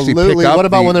 Could you actually Absolutely. pick up What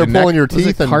about the- when they're the neck? pulling your Was it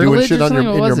teeth and doing cartilage shit or on something,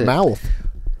 or in was your it? mouth?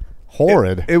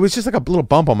 Horrid. It was just like a little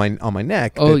bump on my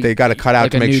neck Oh, that they got to cut out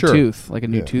like to a make new sure. tooth, like a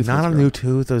new tooth. Not was a growing. new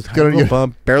tooth. It was a Get a little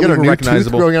bump, barely Get a even new tooth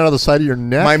recognizable. growing out of the side of your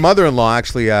neck. My mother-in-law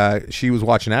actually, she was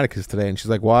watching Atticus today, and she's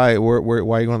like, "Why? Why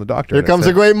are you going to the doctor?" Here And I comes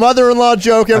said- a great mother-in-law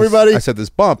joke, everybody. I said, "This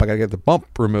bump, I got to get the bump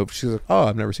removed." She's like, "Oh,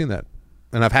 I've never seen that,"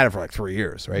 and I've had it for like 3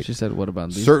 years, right? She said, "What about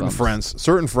these certain bumps?" friends,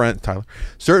 Tyler,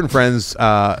 certain friends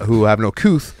who have no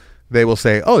couth, they will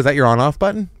say, "Oh, is that your on-off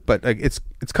button?" But it's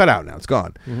cut out now. It's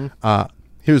gone.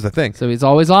 Here's the thing. So he's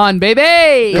always on, baby.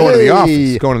 Going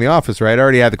to the office, right? I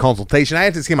already had the consultation. I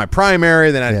had to see my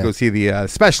primary, then I had to go see the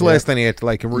specialist. Then he had to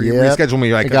reschedule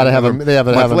me. Like, they have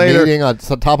a later. meeting on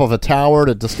top of a tower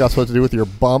to discuss what to do with your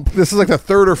bump. This is like the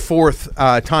third or fourth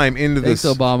time into Thanks,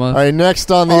 this. Obama. All right, next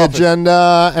on the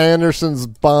agenda, Anderson's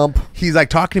bump. He's like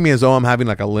talking to me as though I'm having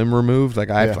like a limb removed.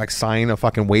 Like I have to like sign a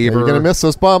fucking waiver. You're gonna miss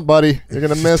this bump, buddy. You're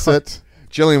gonna miss it.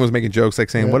 Jillian was making jokes like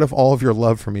saying, "What if all of your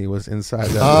love for me was inside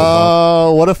that?"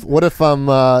 Oh, what if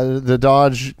the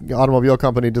Dodge automobile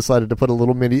company decided to put a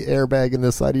little mini airbag in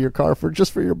the side of your car for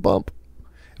your bump?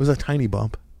 It was a tiny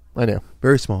bump. I know.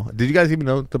 Very small. Did you guys even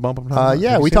know the bump?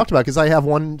 Yeah, we talked about it because I have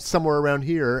one somewhere around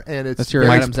here, and it's That's your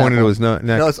Mike's Adam's pointed apple. to his neck.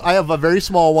 No, I have a very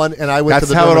small one, and I went to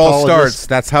That's the how it all dermatologist. starts.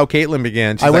 That's how Caitlin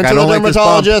began. She's I went like, to the I don't like this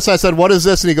bump. dermatologist. I said, "What is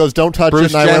this?" And he goes, "Don't touch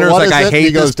Bruce it." And I went, Jenner's "What like, is I it?" And hate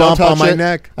he goes, this "Don't bump on touch my it."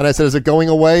 neck. And I said, "Is it going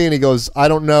away?" And he goes, "I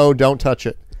don't know. Don't touch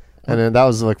it." And then that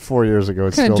was like 4 years ago.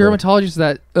 It's What kind of still there. dermatologist is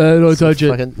that? Don't touch it.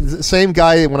 Fucking, same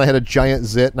guy when I had a giant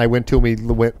zit and I went to him, he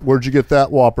went, "Where'd you get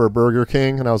that Whopper? Burger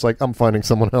King?" And I was like, "I'm finding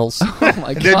someone else." Oh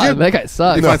my Did you? god, that guy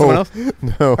sucks. Did you find someone else?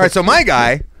 No. All right, so my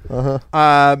guy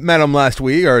met him last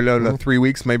week, or no, 3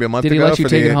 weeks, maybe a month Did he ago let you for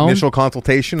take the it home? initial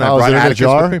consultation. I Oh, is brought it in a Atticus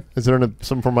jar? with me. Is there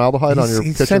some formaldehyde on your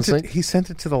kitchen sink? He sent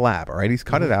it to the lab. All right, he's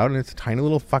cut it out, and it's a tiny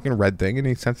little fucking red thing, and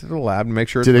he sent it to the lab to make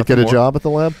sure. Did it's it get a nothing more. job at the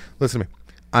lab? Listen to me.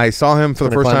 I saw him for the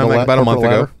Can I first climb time the like about a month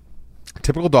corporate ago. ladder?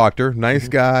 Typical doctor, nice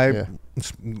guy, Yeah.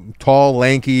 tall,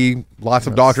 lanky, lots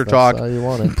of doctor That's talk. how you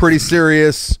want it. Pretty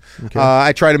serious.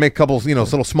 I try to make a couple,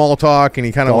 little small talk, and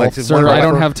he kind of Golf. like. Sir, I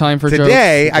don't have time for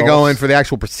today. jokes. I go in for the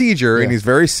actual procedure, and Yeah. he's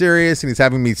very serious, and he's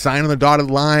having me sign on the dotted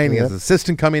line. He has Yep. an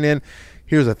assistant coming in.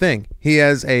 Here's the thing: he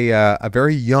has a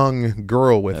very young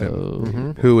girl with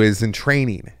him who is in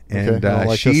training, and I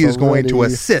like she this is going to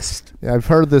already. assist. Yeah, I've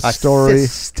heard this story.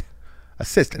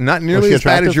 Assist. Not nearly she as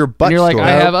bad attractive? as your butt And you're like, story.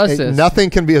 I have Hey, assist.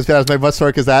 nothing can be as bad as my butt story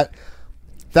because that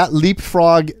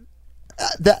leapfrog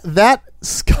that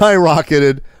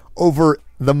skyrocketed over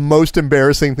the most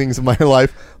embarrassing things in my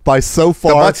life by so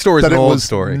far The butt story is that an it old was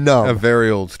story. numb. A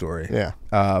very old story. Yeah.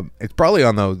 It's probably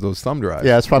on those thumb drives.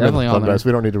 Yeah, it's probably Definitely on on the there. drives.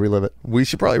 We don't need to relive it. We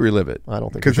should probably relive it. I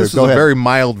don't think because we this should. is Go a ahead. very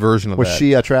mild version of Was that.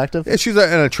 she attractive? Yeah, she's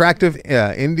an attractive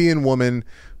Indian woman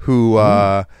who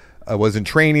was in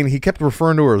training. He kept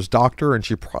referring to her as doctor, and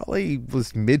she probably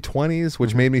was mid-20s,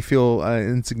 which made me feel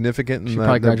insignificant in She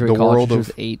probably the graduated college world when of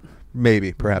she was 8.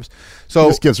 maybe, perhaps. So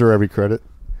This gives her every credit.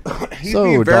 he's So,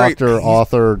 being very- doctor,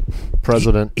 author,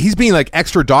 president. he's being like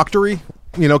extra doctory,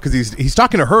 because he's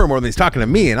talking to her more than he's talking to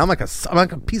me, and I'm like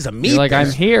a piece of meat. You're like, there.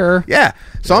 I'm here. Yeah,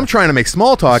 so I'm trying to make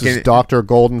small talk, This is and Dr.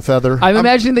 Golden Feather. I'm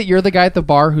imagining that you're the guy at the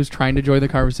bar who's trying to join the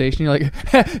conversation. You're like,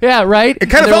 yeah, right? It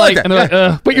kinda And they're felt like that, And they're yeah.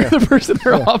 like, but you're the person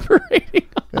they're operating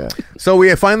on. so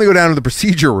we finally go down to the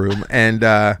procedure room,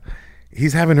 and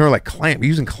he's having her like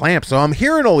using clamps. So I'm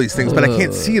hearing all these things, but I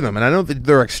can't see them, and I know that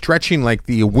they're like stretching like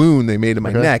the wound they made in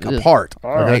my neck apart,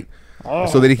 right?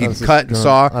 So that he can cut and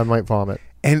saw. I might vomit.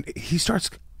 And he starts.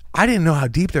 I didn't know how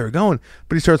deep they were going,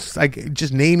 but he starts like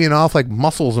just naming off like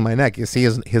muscles in my neck. You see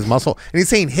his muscle, and he's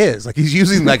saying his, like he's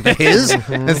using like the his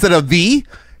instead of the.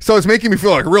 So it's making me feel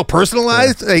like real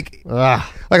personalized, like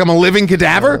I'm a living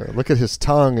cadaver. Look at his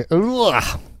tongue.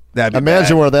 Ugh. That'd be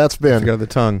Imagine bad. where that's been. Got the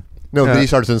tongue. No, then he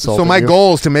starts insulting So my you.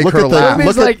 goal is to make Look her at laugh. Maybe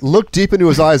it's like- look deep into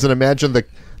his eyes and imagine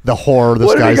the horror this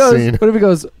What if, he guy's goes, seen. what if he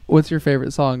goes, what's your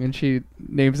favorite song? And she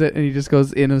names it, and he just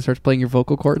goes in and starts playing your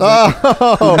vocal cords.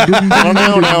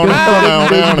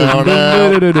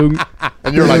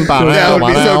 And you're like, That would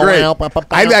be so great.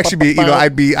 I'd actually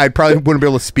be, I probably wouldn't be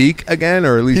able to speak again,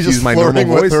 or at least He's use just my normal flirting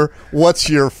with voice. her. What's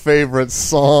your favorite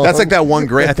song? That's like that one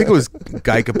great. I think it was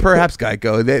Geico, perhaps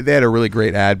Geico. They had a really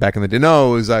great ad back in the day.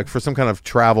 No, it was like for some kind of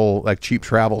travel, like cheap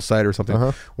travel site or something,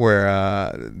 where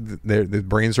the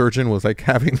brain surgeon was like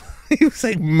having, he was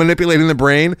like manipulating the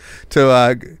brain to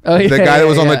the guy that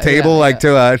was on the table,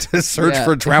 to search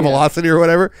for Travelocity or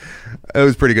whatever. It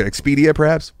was pretty good. Expedia,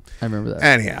 perhaps. I remember that.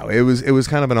 Anyhow, it was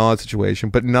kind of an odd situation,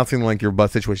 but nothing like your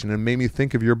butt situation. It made me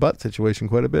think of your butt situation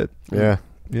quite a bit. Yeah.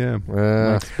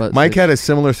 Yeah. Mike Had a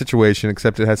similar situation,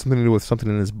 except it had something to do with something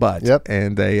in his butt. Yep.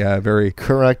 And a very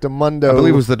Correctamundo. I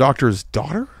believe it was the doctor's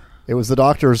daughter. It was the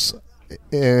doctor's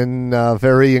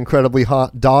very incredibly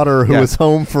hot daughter who was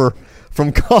home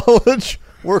from college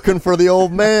working for the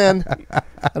old man,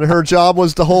 and her job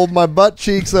was to hold my butt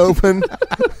cheeks open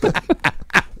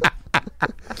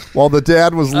while the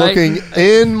dad was looking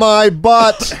in my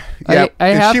butt. Yeah, I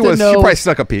and have she to was. know She probably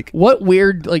stuck a peek. what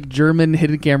weird like German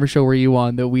hidden camera show were you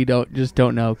on that we don't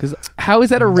know? Because how is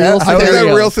that a real How How is scenario?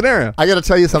 that a real scenario? I got to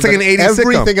tell you something. like an 80s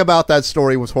Everything sitcom. about that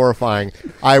story was horrifying.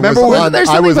 I was Remember when- on, There's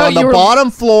I something was on about the you were-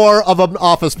 bottom floor of an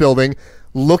office building,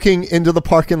 looking into the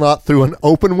parking lot through an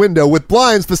open window with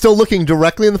blinds, but still looking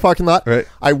directly in the parking lot. Right.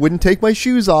 I wouldn't take my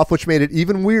shoes off, which made it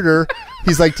even weirder.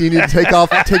 He's like, "Do you need to take off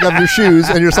your shoes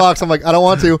and your socks?" I'm like, "I don't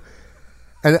want to."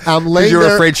 And I'm laying You're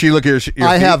there. afraid she'd look at your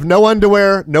I feet? have no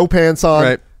underwear, no pants on.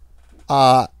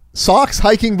 Right. Socks,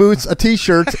 hiking boots, a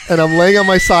t-shirt, and I'm laying on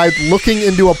my side looking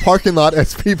into a parking lot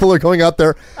as people are going out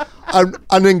there.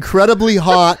 An incredibly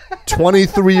hot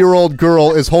 23-year-old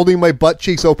girl is holding my butt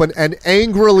cheeks open and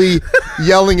angrily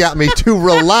yelling at me to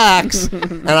relax.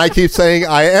 And I keep saying,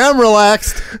 I am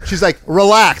relaxed. She's like,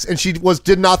 relax. And she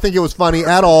did not think it was funny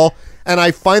at all. And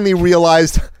I finally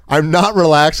realized I'm not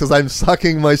relaxed because I'm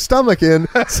sucking my stomach in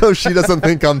so she doesn't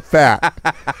think I'm fat.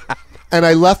 And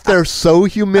I left there so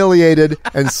humiliated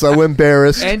and so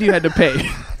embarrassed. And you had to pay.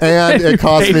 And it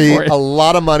cost Paid me for it. a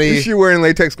lot of money. Is she wearing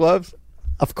latex gloves?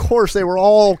 Of course, they were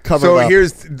all covered So up.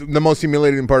 here's the most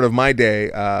humiliating part of my day,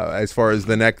 as far as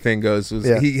the neck thing goes. Was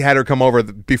Yeah. he had her come over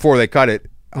before they cut it,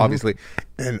 obviously,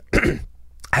 and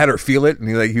had her feel it, and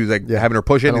he was like having her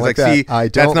push it. I And don't he's like like, "See, that. I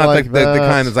that's don't not like the that."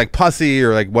 kind that's like pussy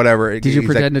or like whatever." Did you He's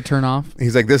pretend like, to turn off?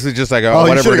 He's like, "This is just like a you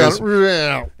whatever it should've is.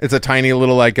 gone, It's a tiny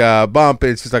little like bump.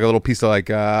 It's just like a little piece of like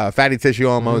fatty tissue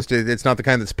almost. It's not the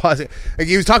kind that's pussy." Like,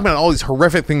 he was talking about all these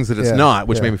horrific things that it's Yeah, not,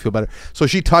 which yeah. made me feel better. So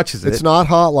she touches it. It's not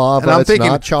hot lava. And I'm It's thinking,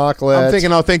 not chocolate. I'm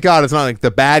thinking, oh, thank God, it's not like the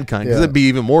bad kind, because Yeah. it'd be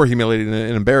even more humiliating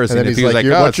and embarrassing and then if he's he was like,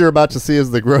 like, oh, what you're about to see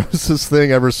is the grossest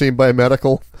thing ever seen by a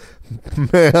medical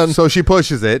man. So she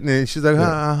pushes it, and she's like,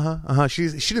 She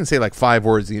didn't say like 5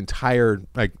 words the entire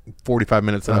like 45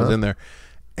 minutes that I was in there,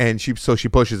 and she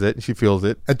pushes it, and she feels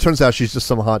it. It turns out she's just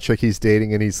some hot chick he's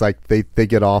dating, and he's like, they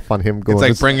get off on him going. It's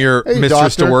like, bring your "Hey,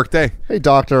 mistress doctor. to work day. Hey,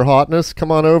 Dr. Hotness,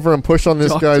 come on over and push on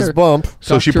this Doctor. guy's bump.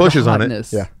 So she Dr. pushes on it.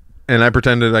 Hotness. Yeah. And I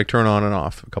pretend to like turn on and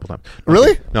off a couple times.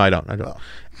 Really? No, I don't.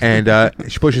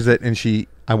 And she pushes it, and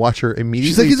I watch her immediately.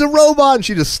 She's like, he's a robot, and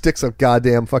she just sticks a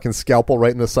goddamn fucking scalpel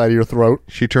right in the side of your throat.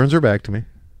 She turns her back to me.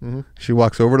 Mm-hmm. She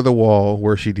walks over to the wall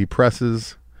where she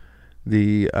depresses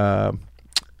the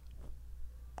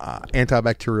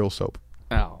antibacterial soap.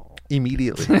 Oh.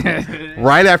 Immediately.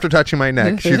 Right after touching my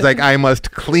neck. She's like, I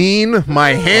must clean my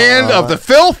hand of the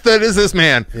filth that is this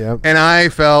man. Yep. And I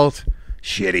felt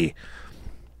shitty.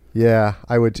 Yeah,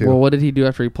 I would too. Well, what did he do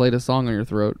after he played a song on your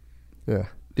throat? Yeah.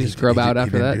 Did you scrub out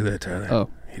after that? He didn't do that, Tyler. Oh.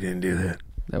 He didn't do that.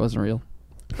 That wasn't real.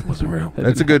 It wasn't real.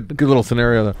 That's a good little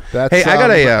scenario, though. That's, hey, I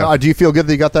got do you feel good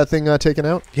that you got that thing taken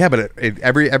out? yeah, but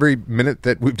every minute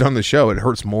that we've done the show, it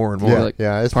hurts more and more. Yeah, like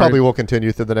yeah. It part probably of- will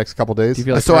continue through the next couple days. Do you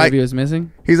feel like So part I- of you was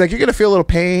missing? He's like, you're gonna feel a little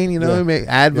pain, Yeah.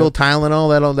 Advil, Tylenol,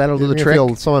 that'll do You're the gonna trick.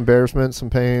 feel some embarrassment, some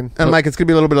pain. And I'm like, it's gonna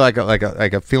be a little bit like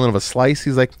a feeling of a slice.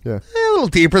 He's like, Yeah. a little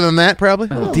deeper than that, probably.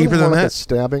 A little deeper More than like a that.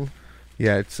 stabbing.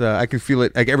 Yeah, it's. I can feel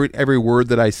it. Like every word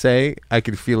that I say, I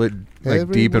can feel it like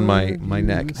Every deep in word my you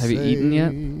neck. Have you eaten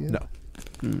yet? No,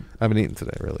 I haven't eaten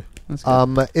today, really. That's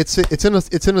good.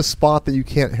 It's in a spot that you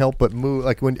can't help but move.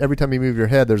 Like every time you move your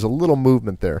head, there's a little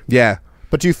movement there. Yeah,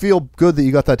 But you feel good that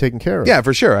you got that taken care of. yeah,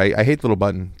 for sure. I hate the little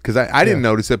button because I didn't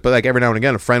notice it, but like every now and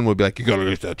again, a friend would be like, "You gotta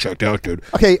get that checked out, dude."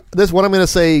 Okay, this what I'm going to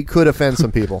say could offend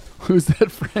some people. Who's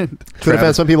that friend? Could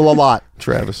offend some people a lot.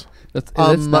 Travis. That's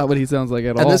Um, not what he sounds like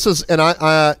at all. And this is, and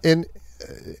I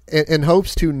in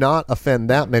hopes to not offend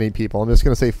that many people, I'm just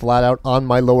going to say flat out, on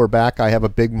my lower back, I have a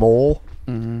big mole.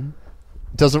 Mhm.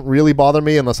 Doesn't really bother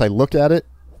me unless I look at it.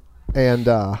 And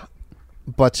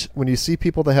but when you see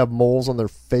people that have moles on their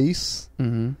face,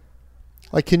 Mhm.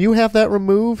 like, can you have that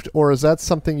removed, or is that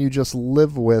something you just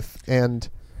live with? And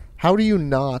how do you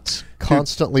not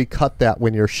constantly cut that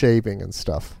when you're shaving and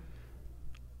stuff?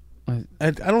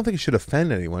 I don't think it should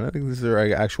offend anyone. I think these are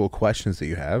like, actual questions that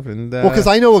you have, and Well, because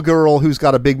I know a girl who's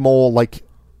got a big mole, like,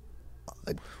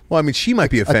 well, I mean, she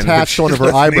might be offended. but attached to one of she's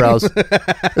her listening. eyebrows.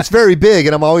 It's very big,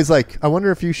 and I'm always like, I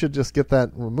wonder if you should just get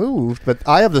that removed. But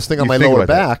I have this thing on You my think lower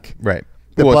about that. back Right.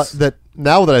 that, Well, bu- it's- that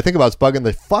now that I think about it, it's bugging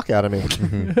the fuck out of me.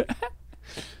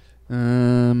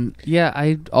 Yeah,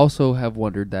 I also have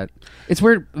wondered that. It's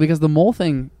weird because the mole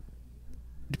thing,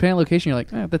 depending on location, you're like,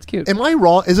 that's cute. Am I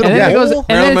wrong? Is it and a then it mole? goes, and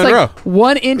Marilyn then it's like Monroe.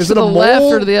 1 inch Is to it a the left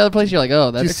mole? or to the other place. You're like,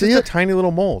 oh, that's. you It's see just it? a tiny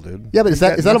little mole, dude. Yeah, but is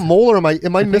that a mole, or am I I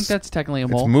think miss? that's technically a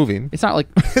mole. It's moving. It's not like.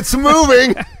 It's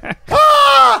moving.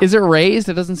 Is it raised?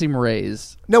 It doesn't seem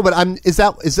raised. No, but is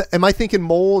that am I thinking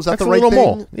mole? Is that That's the a right little thing?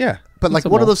 mole. Yeah. But like, It's a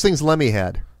what are mole. those things Lemmy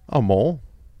had? A mole.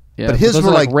 Yeah, But his those were,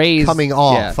 are like, raised, coming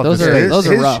off Yeah, of those the are face. those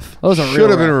are His rough. Those are should real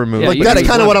have been rough. removed. Yeah, Like, you That's gotta-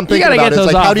 kind of what I'm you thinking gotta about. get It's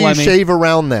those like, how off, do you Lemmy. shave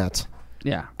around that?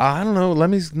 Yeah. I don't know.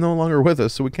 Lemmy's no longer with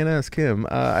us, so we can't ask him.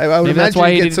 I would Maybe that's imagine why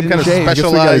you he get some kind of didn't shave. I guess we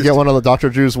gotta specialized. get one of the Dr.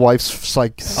 Drew's wife's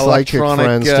psychic Electronic,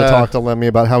 friends to talk to Lemmy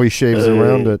about how he shaves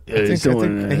around it. I think,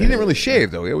 and he didn't really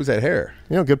shave though. He always had hair.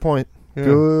 Good point. Yeah.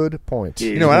 Good point.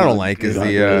 You know what I don't like is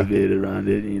the. bit around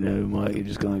it. Mike, you're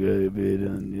just gonna go a bit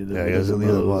on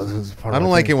I don't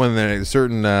like it when there's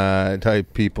certain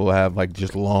type people have like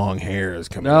just long hairs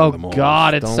coming out of the moles.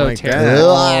 God, it's Don't so like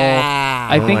terrible.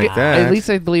 that. I think like that. at least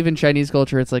I believe in Chinese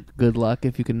culture. It's like good luck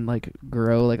if you can like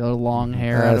grow like a long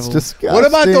hair out That's of. disgusting. What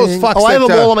about those fucks Oh, I have a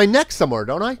that, mole on my neck somewhere,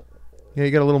 don't I? Yeah,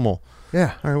 you got a little mole.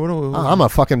 Yeah. All right, what I'm a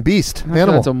fucking beast. I'm not sure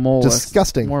Animal. that's a mole. That's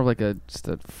Disgusting. more of like just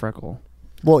a freckle.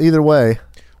 Well, either way.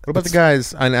 What about the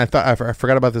guys? And I thought I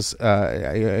forgot about this.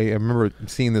 I remember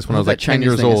seeing this when I was like 10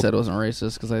 years thing I old. said wasn't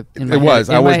racist because I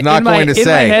was not going to say. In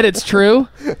my head, it's true.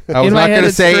 I was not going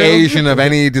to say Asian of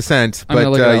any descent, but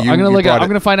I'm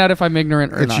gonna find out if I'm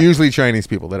ignorant or it's not. usually Chinese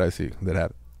people that I see that have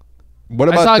it. What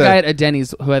about I saw a guy at a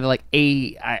Denny's who had like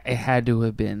it had to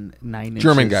have been 9 inches.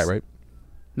 German guy, right?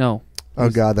 No.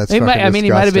 Oh God, that's. He might have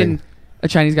disgusting. been a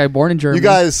Chinese guy born in Germany. You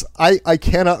guys, I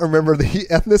cannot remember the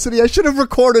ethnicity. I should have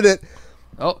recorded it.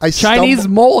 Oh, Chinese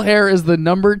mole hair is the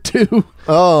number 2 thing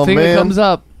that comes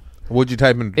up. What'd you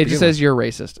type in? It just says you're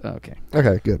racist. Oh, okay.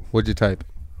 Okay, good. What'd you type?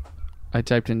 I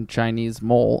typed in Chinese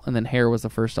mole, and then hair was the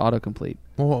first autocomplete.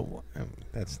 Well,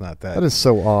 that's not that. That is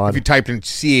so odd. If you typed in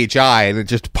CHI and it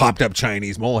just popped up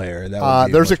Chinese mole hair, that would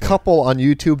be there's a much more. couple on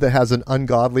YouTube that has an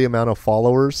ungodly amount of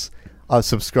followers,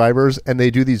 subscribers, and they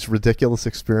do these ridiculous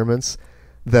experiments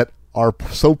that are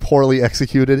so poorly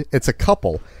executed. It's a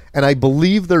couple, and I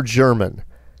believe they're German.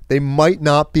 They might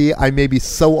not be. I may be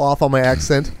so off on my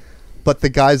accent, but the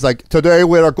guy's like, today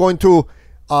we are going to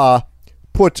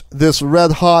put this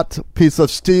red hot piece of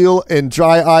steel in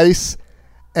dry ice,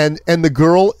 and the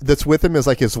girl that's with him is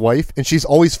like his wife, and she's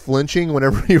always flinching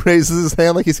whenever he raises his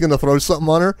hand like he's going to throw something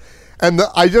on her. And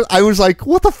I was like,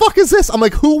 what the fuck is this? I'm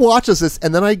like, who watches this?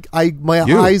 And then my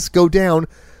eyes go down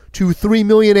to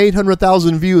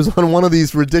 3,800,000 views on one of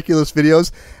these ridiculous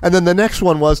videos, and then the next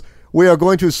one was, we are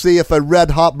going to see if a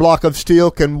red hot block of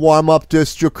steel can warm up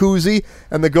this jacuzzi.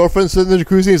 And the girlfriend's in the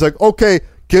jacuzzi. He's like, okay,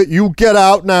 get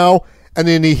out now. And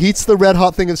then he heats the red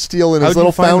hot thing of steel in his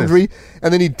little foundry.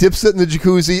 And then he dips it in the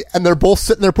jacuzzi. And they're both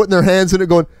sitting there putting their hands in it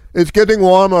going, it's getting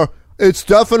warmer. It's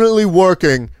definitely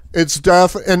working. And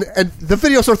the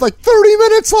video starts like 30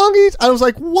 minutes long each. I was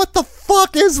like, what the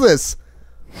fuck is this?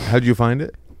 How'd you find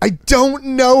it? I don't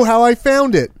know how I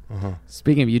found it. Uh-huh.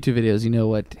 Speaking of YouTube videos, you know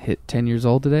what hit 10 years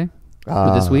old today?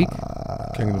 Or this week?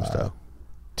 Kingdom Style.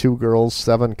 2 girls,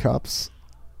 7 cups.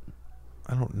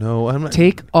 I don't know. I'm not.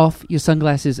 Take off your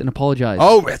sunglasses and apologize.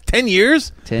 Oh, 10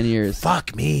 years? 10 years.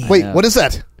 Fuck me. Wait, what is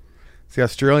that? It's the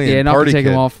Australian Yeah, not party to take kid.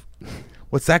 them off.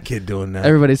 What's that kid doing now?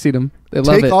 Everybody's seen him. They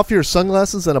love Take it. off your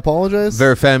sunglasses and apologize?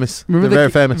 Very famous. Remember They're very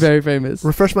the famous. Very famous.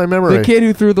 Refresh my memory. The kid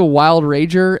who threw the wild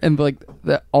rager and like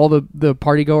all the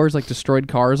party goers like destroyed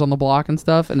cars on the block and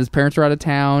stuff, and his parents were out of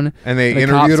town. And they the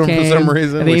interviewed cops him for came, some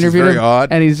reason, and they which is interviewed very him,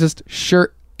 odd. And he's just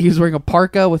he was wearing a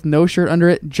parka with no shirt under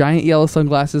it, giant yellow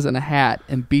sunglasses, and a hat,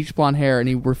 and beach blonde hair, and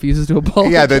he refuses to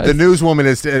apologize. Yeah, the newswoman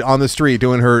is on the street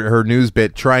doing her news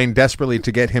bit, trying desperately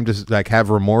to get him to like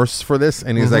have remorse for this,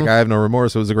 and he's like, "I have no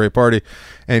remorse. It was a great party."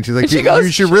 And she's like, And she you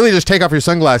goes, should really just take off your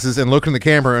sunglasses and look in the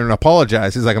camera and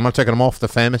apologize." He's like, "I'm not taking them off. They're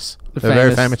famous. They're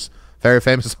very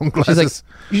famous sunglasses." She's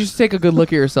like, "You should take a good look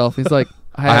at yourself." He's like,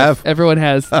 I have. Everyone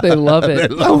has. They love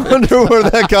it. I wonder where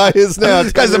that guy is now.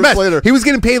 This guy's the best. Later. He was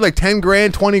getting paid like 10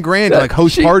 grand, 20 grand to like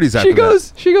host parties after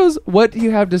that. She goes, what do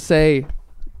you have to say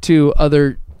to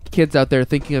other kids out there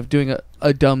thinking of doing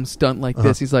a dumb stunt like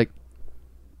this? He's like,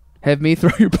 have me throw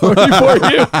your party for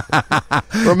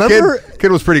you. Remember,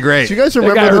 kid was pretty great. do you guys That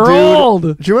remember guy the rolled.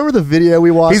 dude? Do you remember the video we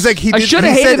watched? He's like, I should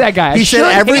have hated that guy. He said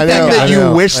everything that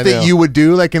you wish that you would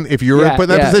do, like if you were Yeah, put in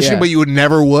that yeah, position, yeah. but you would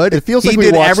never would. It feels he like we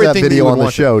did watched that everything video you on the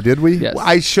want. show, did we? Yes.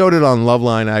 I showed it on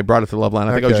Loveline. I brought it to Loveline.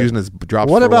 I think I was Okay. using his drops.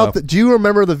 What for a about while. do you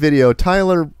remember the video?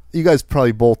 Tyler, you guys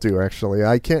probably both do, actually.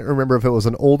 I can't remember if it was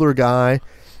an older guy,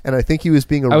 and I think he was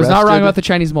being arrested. I was not wrong about the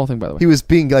Chinese mole thing, by the way. He was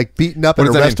being like beaten up What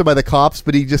and does that arrested by the cops,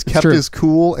 but he just kept true. his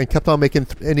cool and kept on making.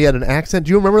 And he had an accent. Do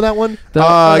you remember that one?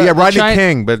 Yeah, Rodney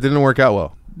King, but it didn't work out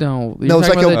well. No, No, it was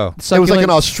like it was like an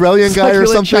Australian guy or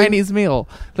something. Chinese meal.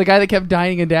 The guy that kept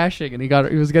dying and dashing, and he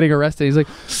was getting arrested. He's like,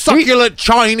 Succulent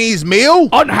Chinese meal?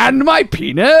 unhand my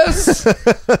penis.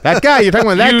 That guy? You're talking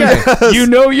about that guy? You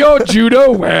know your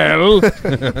judo well.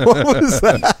 What was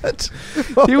that?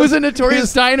 He was a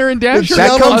notorious diner and dasher.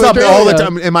 That in comes up all the Australia.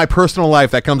 time in my personal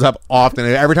life. That comes up often.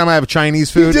 Every time I have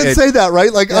Chinese You food, did say that,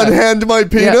 right? Like, unhand my Yeah,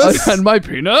 penis? unhand my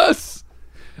penis.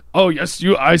 Oh yes,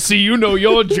 I see you know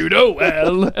your judo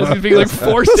well. As he's being like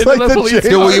forced It's into like the the police.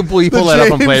 James- Will you pull that up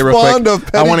and play James real Bond quick? of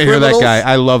petty I want to hear that criminals. guy.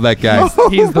 I love that guy.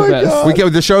 He's the my best.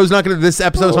 God. The show's not going to. This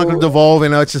episode's not going to devolve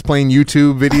into it's just playing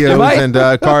YouTube videos might. and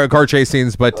car chase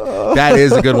scenes, but that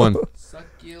is a good one.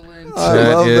 Succulent. I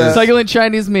That love is- that. Succulent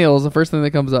Chinese meals. The first thing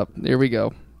that comes up. Here we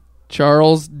go.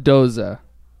 Charles Doza.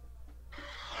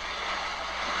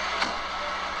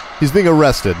 He's being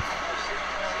arrested.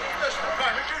 Mr.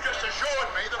 Bennett, you just assured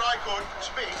me that I could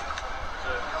speak.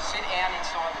 Sit down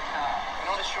inside the car.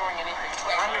 We're not assuring anything.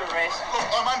 We're under arrest. Look,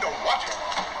 I'm under what?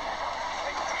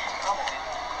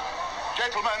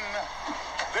 Gentlemen,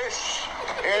 this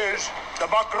is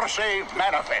Democracy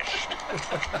Manifest.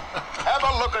 Have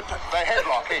a look at the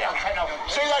headlock here.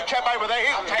 See that chap over there?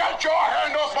 Get your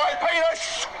hand off my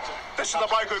penis! This is the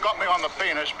bloke who got me on the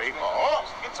penis before.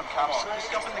 Get some cups.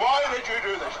 Why did you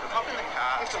do this to me?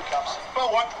 Get some cups. For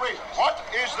what reason? What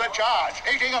is the charge?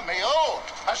 Eating a meal?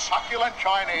 A succulent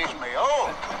Chinese meal?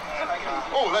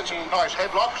 Oh, that's a nice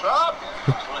headlock, sir.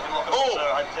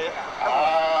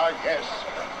 Oh, yes.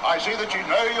 I see that you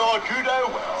know your judo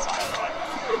well.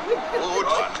 Good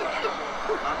one.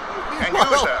 And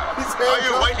you, sir, are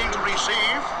you waiting to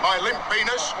receive my limp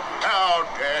penis? How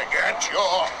dare get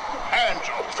your hands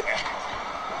off me.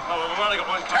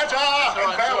 Ta-ta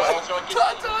and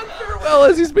farewell. Well,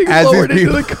 as he's being As he's lowered into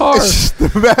being- the car.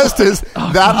 The best is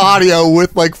that audio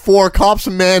with like 4 cops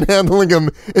manhandling him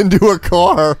into a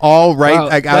car. All right, Wow,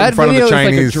 like out that in front of video the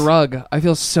Chinese. is like a drug. I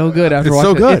feel so good after It's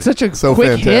watching so good. it. It's such a So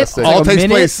quick fantastic. hit. All Like a takes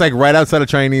minute. place like right outside a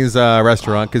Chinese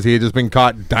restaurant because he had just been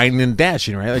caught dining and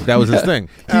dashing. Right, like that was his thing.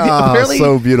 Apparently,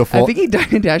 so beautiful. I think he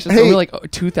died and dashed Hey, over like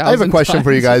 2,000 I have a question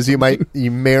for you times. guys.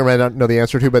 You may or may not know the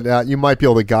answer to, but you might be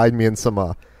able to guide me in some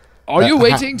Are you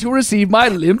waiting to receive my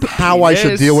limp how I should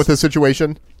penis? deal with this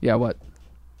situation. Yeah, what?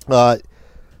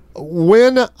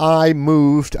 When I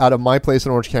moved out of my place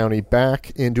in Orange County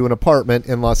back into an apartment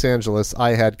in Los Angeles,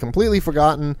 I had completely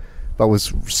forgotten, but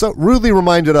was so rudely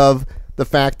reminded of the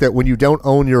fact that when you don't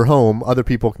own your home, other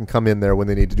people can come in there when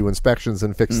they need to do inspections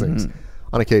and fix things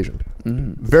on occasion.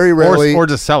 Very rarely, Or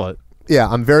just sell it. yeah,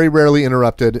 I'm very rarely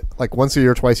interrupted, like once a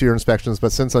year, twice a year inspections.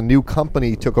 But since a new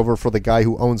company took over for the guy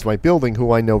who owns my building,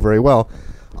 who I know very well,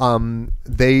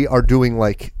 they are doing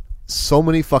like so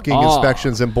many fucking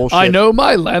inspections and bullshit. I know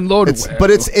my landlord well. But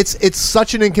it's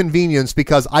such an inconvenience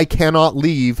because I cannot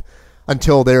leave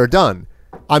until they're done.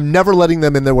 I'm never letting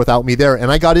them in there without me there.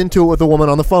 And I got into it with a woman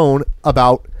on the phone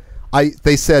about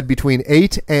they said between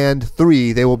 8 and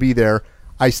 3 they will be there.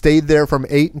 I stayed there from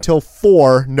 8 until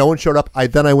 4. No one showed up.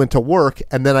 Then I went to work,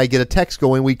 and then I get a text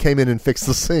going, we came in and fixed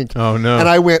the sink. Oh, no. And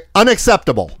I went,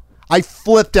 unacceptable. I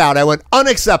flipped out. I went,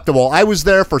 unacceptable. I was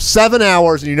there for 7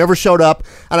 hours, and you never showed up.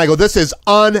 And I go, this is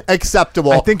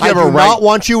unacceptable. I think you have do a right- not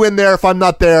want you in there if I'm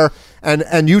not there.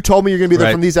 And you told me you're going to be there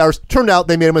Right. from these hours. Turned out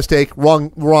they made a mistake. Wrong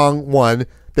one.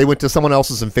 They went to someone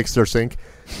else's and fixed their sink.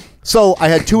 So I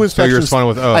had 2 inspections. you're responding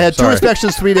with, oh, I had 2 sorry.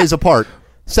 inspections 3 days apart.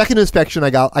 Second inspection, I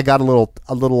got a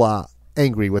little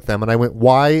angry with them, and I went,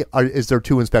 "Why is there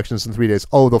 2 inspections in 3 days?"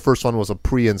 Oh, the first one was a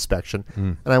pre-inspection,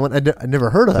 and I went, "I never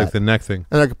heard of that." Like the neck thing.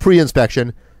 And like a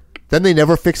pre-inspection, then they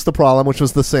never fixed the problem, which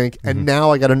was the sink. And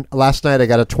now last night I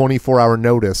got a 24-hour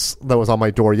notice that was on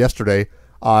my door yesterday,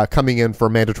 coming in for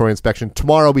mandatory inspection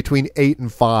tomorrow between 8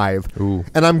 and 5. Ooh.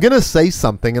 And I'm gonna say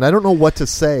something, and I don't know what to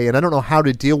say, and I don't know how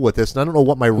to deal with this, and I don't know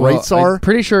what my rights are. I'm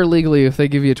pretty sure legally, if they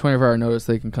give you a 24-hour notice,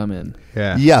 they can come in.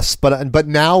 Yeah. Yes, but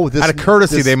now this Out of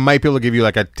courtesy, this- they might be able to give you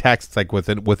like a text like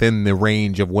within the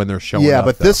range of when they're showing Yeah, up.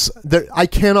 but though. I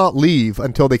cannot leave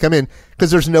until they come in because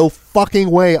there's no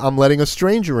fucking way I'm letting a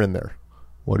stranger in there.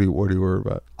 What do you worry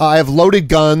about? I have loaded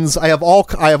guns. I have all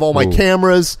my Ooh.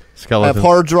 cameras. Skeletons. I have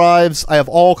hard drives. I have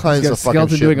all kinds He's got of a fucking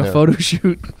skeleton shit doing in a there. photo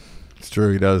shoot. It's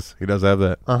true. He does have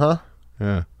that. Yeah.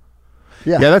 Yeah.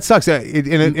 Yeah. That sucks.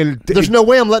 There's no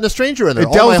way I'm letting a stranger in there. It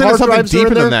All delves my into hard something drives are in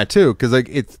deeper there. than that too, because like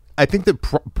it's. I think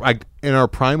that in our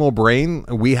primal brain,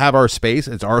 we have our space.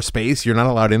 It's our space. You're not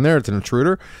allowed in there. It's an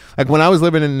intruder. Like when I was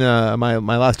living in my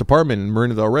last apartment in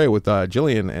Marina del Rey with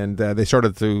Jillian, and they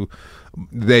started to.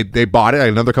 They bought it.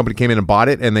 Another company came in and bought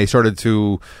it, and they started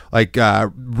to like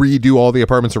redo all the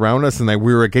apartments around us, and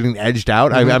we were getting edged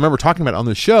out. I remember talking about it on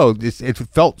the show. It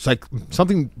felt like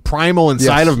something primal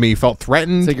inside Yes. of me felt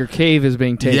threatened. It's like your cave is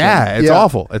being taken. Yeah, it's Yeah.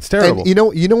 awful. It's terrible.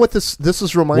 And you know what this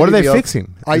is reminding What are me they of?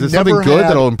 fixing? I Is it never something good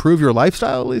had- that'll improve your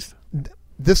lifestyle at least?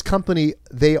 This company,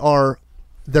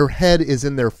 their head is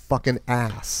in their fucking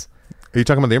ass. Are you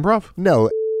talking about the improv? No,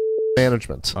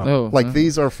 management. Oh, Like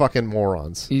these are fucking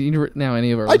morons. Now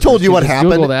any of our I told you what listeners should happened.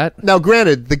 just Google that. Now,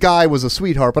 granted, the guy was a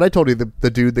sweetheart, but I told you the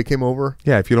dude that came over.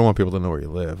 Yeah, if you don't want people to know where you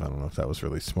live, I don't know if that was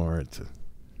really smart.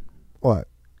 What?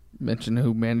 Mention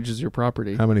who manages your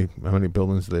property. How many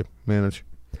buildings do they manage?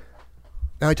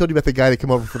 Now I told you about the guy that came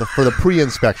over for the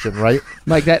pre-inspection, right?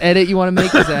 Mike, that edit you want to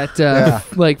make is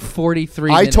at like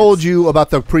 43 I minutes. told you about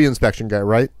the pre-inspection guy,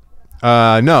 right?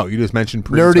 No, you just mentioned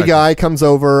Nerdy guy comes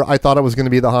over. I thought it was going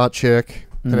to be the hot chick,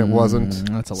 and it wasn't.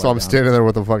 That's a So I'm letdown. standing there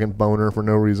with a fucking boner for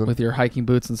no reason. With your hiking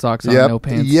boots and socks on, Yep. no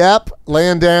pants. Yep.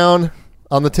 Laying down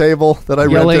on the table that I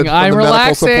Yelling, rented from "I'm the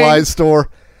relaxing." medical supplies store.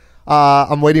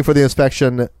 I'm waiting for the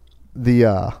inspection. We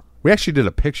actually did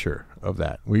a picture of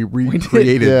that. We did.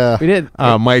 recreated Yeah. We did.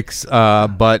 Mike's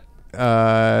butt.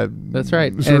 That's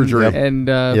right. Surgery. And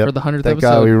Yep. for the 100th Thank episode,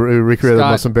 God we recreated the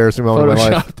Scott most embarrassing moment of my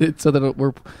life. photoshopped it so that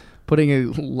we're putting a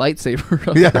lightsaber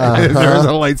on Yeah, it. there's a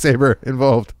lightsaber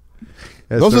involved.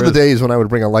 Yes, Those there are the is. days when I would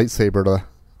bring a lightsaber to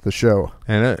the show.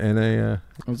 and a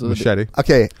Those are the machete.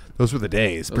 Okay, Those were the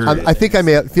days. I think I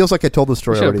may. It feels like I told the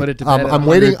story We should've already. put it to bed at I'm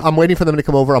waiting. 100. I'm waiting for them to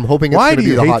come over. I'm hoping it's Why going do to be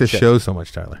you the hate hot the chick. show so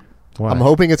much, Tyler? Why? I'm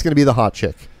hoping it's going to be the hot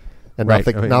chick, and Right.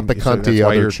 not the So cunty that's why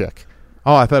other you're- chick.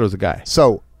 Oh, I thought it was a guy.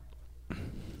 So,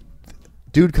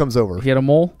 dude comes over. He had a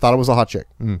mole. Thought it was a hot chick.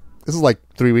 This is like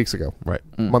 3 weeks ago, Right.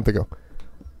 a month ago.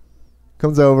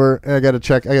 Comes over and I got to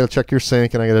check your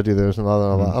sink and I got to do this and blah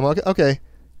blah blah. I'm like, okay.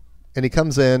 And he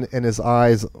comes in and his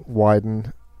eyes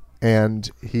widen and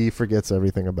he forgets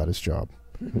everything about his job.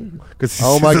 Because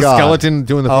Oh my the God. skeleton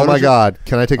doing the Oh my photo shoot? God!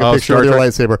 Can I take a Oh, picture with Star your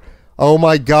lightsaber? Oh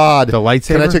my God! The lightsaber?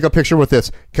 Can I take a picture with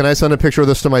this? Can I send a picture of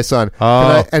this to my son? Can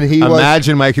Oh, and he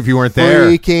imagine, Mike, if you weren't was there.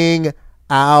 freaking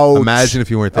out. Imagine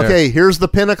if you weren't there. Okay, here's the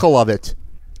pinnacle of it.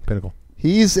 Pinnacle.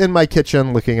 He's in my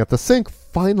kitchen looking at the sink.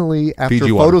 Finally, after Fiji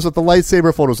photos water. with the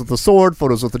lightsaber, photos with the sword,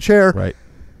 photos with the chair, Right.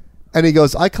 and he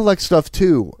goes, "I collect stuff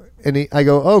too." And I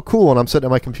go, "Oh, cool." And I'm sitting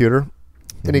at my computer,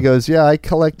 and he goes, "Yeah, I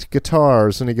collect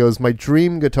guitars." And he goes, "My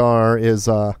dream guitar is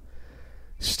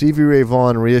Stevie Ray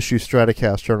Vaughan reissue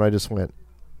Stratocaster." And I just went,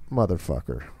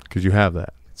 "Motherfucker!" Because you have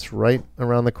that. It's right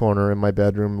around the corner in my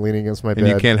bedroom, leaning against my And bed.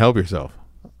 you can't help yourself.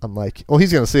 I'm like, well,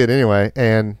 he's going to see it anyway.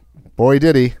 And boy,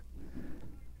 did he.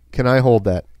 Can I hold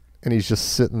that? And he's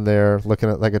just sitting there looking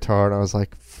at that guitar. And I was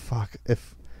like, fuck,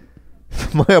 if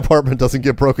my apartment doesn't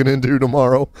get broken into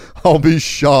tomorrow, I'll be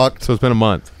shocked. So it's been a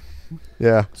month.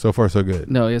 Yeah, So far, so good.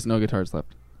 No, he has no guitars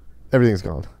left. everything's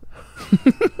gone.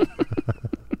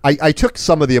 I took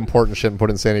some of the important shit and put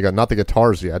it in Sandy gun. Not the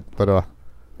guitars yet, but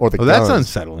or the Well, that's guns.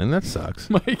 unsettling. That sucks.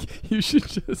 Mike, you should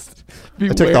just be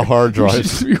I took the hard You drive. should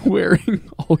just be wearing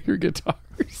all your guitars.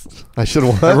 I should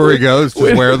have. Wherever he goes,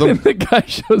 just wear them. When the guy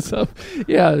shows up,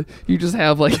 yeah, you just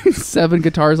have like 7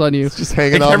 guitars on you. Just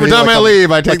hanging on Every me time like I I'm-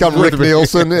 leave, I take like I'm them with Rick me.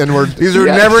 Nielsen, and we're These are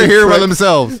Yeah. never here by Right.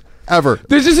 themselves. Ever.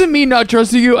 This isn't me not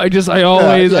trusting you. I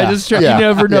always, yeah, I just try. yeah, You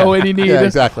never know yeah, when you need yeah,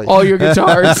 exactly. all your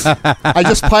guitars. I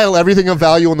just pile everything of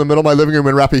value in the middle of my living room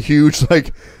and wrap a huge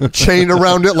like chain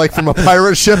around it, like from a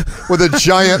pirate ship, with a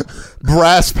giant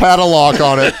brass padlock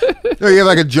on it. No, you have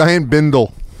like a giant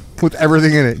bindle with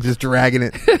everything in it, just dragging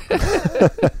it.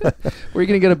 Where are you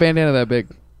gonna get a bandana that big?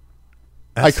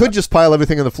 I could just pile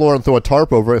everything on the floor and throw a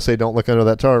tarp over it and say, "Don't look under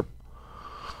that tarp."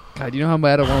 God, you know how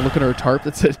bad I want to look under a tarp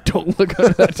that says "Don't look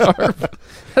under that tarp."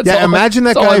 That's Yeah, all- imagine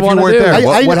that that's all guy I if you wanna weren't do. there.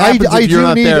 What happens if you're do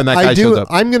not there and that guy shows up?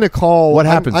 I'm going to call. What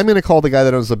happens? I'm going to call the guy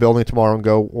that owns the building tomorrow and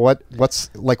go, What's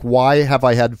like? Why have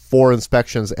I had 4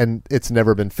 inspections and it's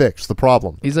never been fixed? The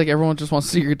problem. He's like, everyone just wants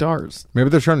to see your guitars. Maybe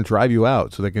they're trying to drive you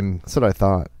out so they can. That's what I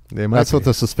thought. They might That's be. what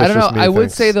the I suspicious. don't know. me I would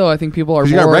thinks. say though, I think people are 'Cause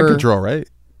you more. got rent control, right?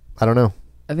 I don't know.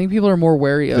 I think people are more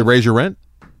wary Did they of. raise your rent?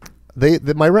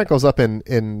 My rent goes up in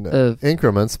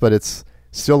increments, but it's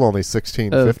still only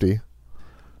 $16.50.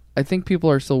 I think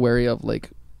people are still wary of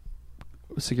like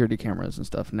security cameras and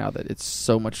stuff now that it's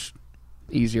so much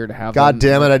easier to have. God them.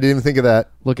 damn it! I didn't even think of that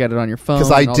Look at it on your phone.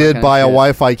 because I and all that did kind buy a of shit.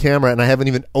 Wi-Fi camera and I haven't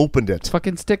even opened it.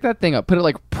 Fucking stick that thing up. Put it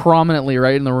like prominently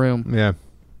right in the room. Yeah.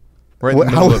 Right. in the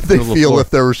How middle would of- they middle of the feel floor. if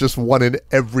there was just one in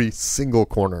every single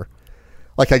corner?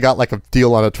 Like I got like a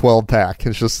deal on a 12 pack.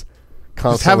 It's just Just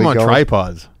constantly have them on going.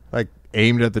 tripods, like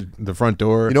aimed at the front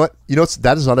door. You know what?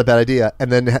 That is not a bad idea.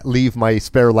 And then leave my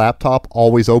spare laptop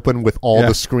always open with all Yeah.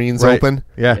 the screens Right. open,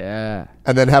 Yeah. Yeah.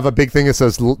 and then have a big thing that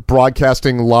says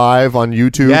broadcasting live on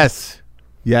YouTube. Yes.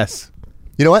 Yes.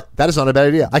 You know what? That is not a bad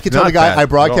idea. I could tell Not the guy bad I at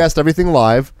broadcast everything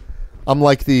live. I'm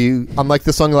like the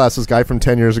sunglasses guy from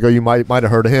 10 years ago. You might have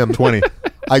heard of him. 20.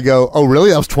 I go, oh really?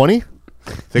 That was 20.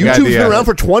 The guy- YouTube's the, been around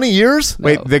for 20 years.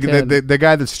 Wait, No, the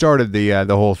guy that started the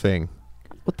whole thing.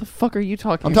 What the fuck are you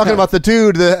talking? I'm talking about the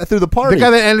dude through the party. The guy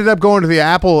that ended up going to the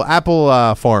Apple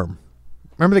farm.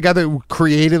 Remember the guy that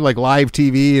created like live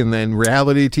TV and then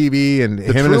reality TV, and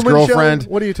him and his Truman Show? girlfriend?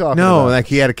 What are you talking No, about? like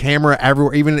he had a camera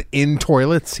everywhere, even in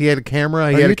toilets. He had a camera.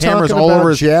 He Are had you cameras talking all about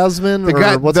over. Jasmine? The or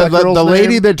guy, what's the, that girl's the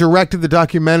lady name? that directed the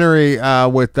documentary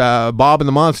with Bob and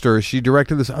the Monster. She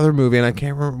directed this other movie, and I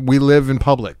can't remember. We Live in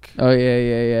Public. Oh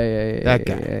yeah. That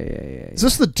guy. Yeah. Is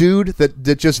this the dude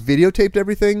that just videotaped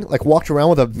everything? Like walked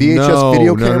around with a VHS no,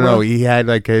 video no, camera? no. He had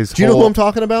like his. Do you know who whole- I'm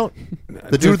talking about?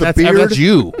 The dude with the that's, beard? That's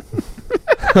you.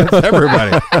 That's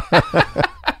everybody.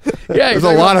 Yeah, There's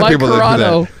a lot of people that do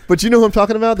that. But you know who I'm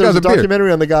talking about? There's Yeah, a the beard.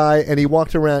 documentary on the guy, and he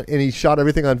walked around and he shot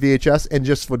everything on VHS and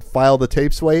just would file the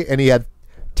tapes away, and he had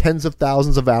tens of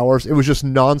thousands of hours. It was just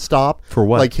nonstop. For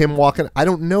what? Like him walking, I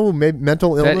don't know, maybe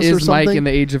mental illness That or is something. Mike in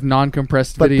the age of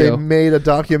non-compressed but video. they made a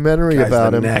documentary Guys,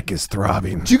 about the him. neck is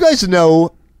throbbing. Do you guys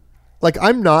know? Like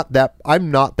I'm not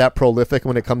that prolific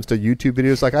when it comes to YouTube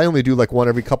videos. Like I only do like one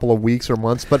every couple of weeks or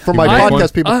months. But for my make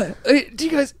podcast one? people, Do you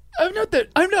guys? I'm not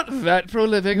that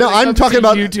prolific. No, when it I'm comes talking to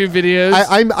about YouTube videos.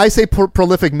 I say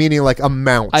prolific meaning like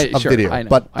amount of Sure, video. I know,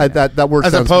 but I know. that word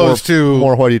As sounds opposed to-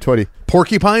 more hoity-toity.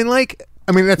 Porcupine like?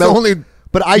 I mean, that's No, the only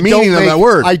But I meaning don't of make, that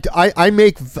word. I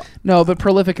make no, but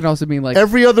prolific can also mean like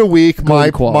every other week.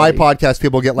 My quality. podcast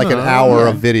people get like an Oh, hour yeah.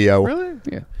 of video. Really?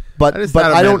 yeah. But I just but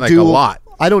thought it I meant, don't like, do a lot.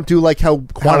 I don't do like how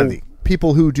Quantity.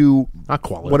 people who do Not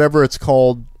quality. whatever it's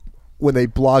called when they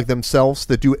blog themselves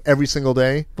that do it every single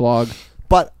day. blog.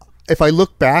 But if I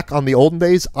look back on the olden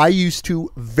days, I used to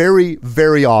very,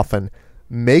 very often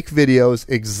make videos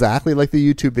exactly like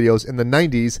the YouTube videos in the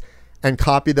 90s and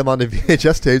copy them onto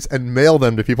VHS tapes and mail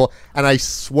them to people. And I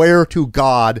swear to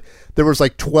God, there was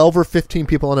like 12 or 15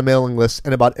 people on a mailing list,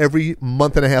 and about every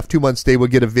month and a half, 2 months, they would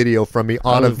get a video from me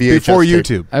on a VHS Before tape.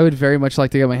 YouTube. I would very much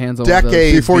like to get my hands on one of those.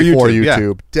 Decades Before before YouTube, yeah.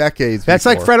 YouTube. Decades That's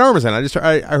before. like Fred Armisen.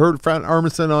 I heard Fred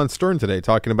Armisen on Stern today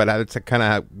talking about how it's kind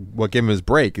of what gave him his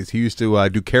break is he used to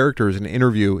do characters and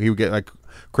interview. He would get like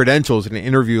credentials and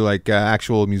interview like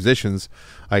actual musicians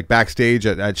like backstage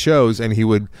at shows, and he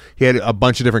had a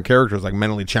bunch of different characters, like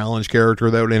mentally challenged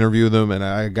character that would interview them, and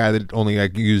a guy that only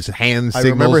like used hand I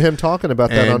signals. remember him talking about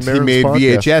that and on he Marin's made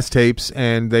podcast. VHS tapes,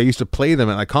 and they used to play them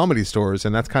at like comedy stores,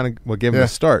 and that's kind of what gave him Yeah. a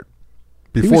start.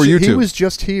 He Before was, YouTube, He was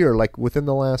just here, like within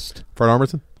the last... Fred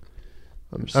Armisen.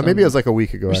 maybe it was like a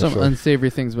week ago, There's some actually. unsavory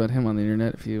things about him on the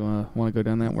internet. If you want to go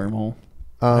down that wormhole,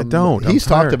 I don't. I'm He's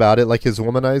talked tired. about it, like his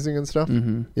womanizing and stuff.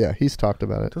 Mhm. Yeah, he's talked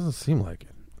about it. Doesn't seem like it.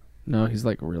 no, he's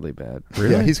like really bad.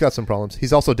 Really? Yeah, he's got some problems.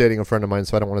 He's also dating a friend of mine,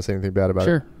 so I don't want to say anything bad about it.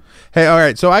 Sure. Hey, all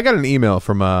right. So I got an email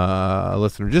from a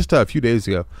listener just a few days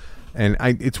ago, and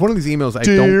it's one of these emails I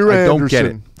Dear don't get it.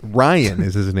 Anderson. Ryan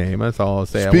is his name. That's all I'll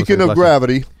say. I won't say Speaking his of last name.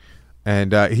 gravity,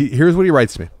 and here's what he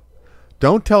writes to me: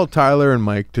 Don't tell Tyler and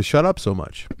Mike to shut up so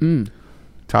much.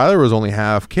 Tyler was only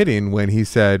half kidding when he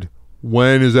said,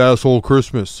 "When is asshole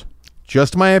Christmas?"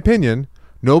 Just my opinion.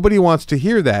 Nobody wants to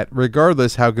hear that,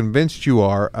 regardless how convinced you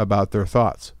are about their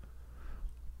thoughts.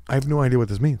 I have no idea what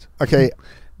this means. okay.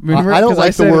 Remember, I don't 'cause like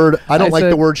the said- word. I don't I like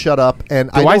said- the word "shut up,"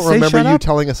 and Do I I don't say remember shut you up?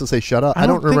 telling us to say "shut up." I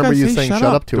don't think remember you say saying "shut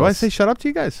up" to Do us. I say shut up to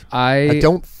you guys? I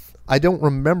don't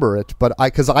remember it, but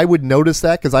because I would notice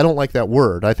that because I don't like that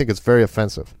word. I think it's very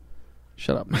offensive.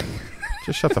 Shut up.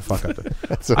 Just shut the fuck up.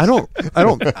 That's a- I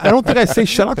don't think I say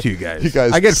shut up to you guys. You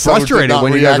guys, I get so did frustrated not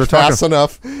when you guys react are talking. fast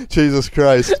enough. Jesus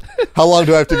Christ! How long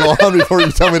do I have to go on before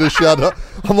you tell me to shut up?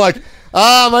 I'm like,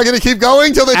 am I going to keep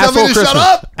going till they tell me to Christmas. shut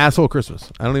up? Asshole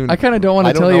Christmas. I don't even. I kind of don't want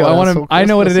I to don't tell know you. what I want asshole to. I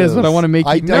know what it Christmas is, but I is. want to make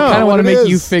you. I I don't kind know of what want to it make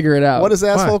you is. figure it out. What is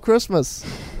asshole Why? Christmas?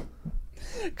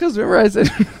 Because remember, I said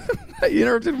you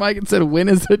interrupted Mike and said, "When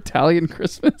is Italian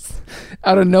Christmas?"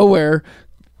 out of nowhere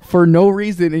for no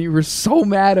reason, and you were so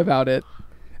mad about it.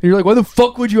 And you're like, "Why the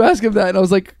fuck would you ask him that?" And I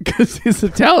was like, "Because he's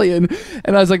Italian."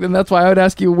 And I was like, "Then that's why I would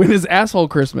ask you, when is asshole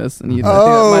Christmas?" And you, I think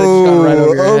that might have just gone right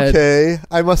over your head. okay.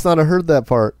 I must not have heard that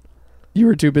part. You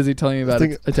were too busy telling me about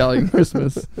Italian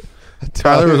Christmas.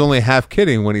 Tyler was only half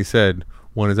kidding when he said,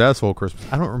 "When is asshole Christmas?"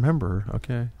 I don't remember.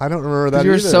 Okay. I don't remember that.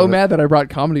 You were either. so mad that I brought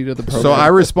comedy to the program. So I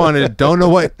responded, "Don't know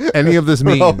what any of this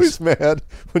We're means." always mad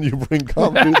when you bring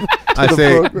comedy. to I the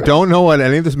say, program. "Don't know what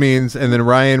any of this means," and then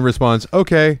Ryan responds,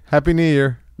 "Okay, Happy New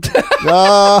Year."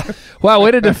 Ah, Wow, way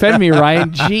to defend me,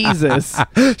 Ryan. Jesus.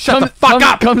 Shut the fuck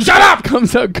up! Shut up!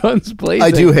 Comes out guns blazing.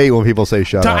 I do hate when people say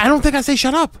 "shut I up." don't think I say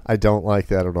shut up. I don't like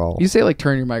that at all. You say like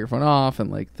turn your microphone off and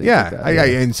like things Yeah, like that.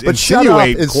 I But shut up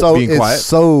insinuate is so being quiet. it's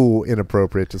so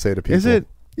inappropriate to say to people. Is it?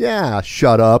 Yeah,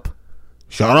 shut up.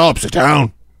 Shut up, sit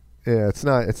down. Yeah, it's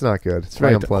not good. It's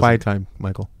very unpleasant. Quiet time,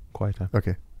 Michael. Quiet time.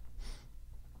 Okay.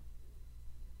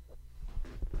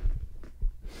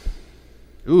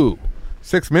 Ooh,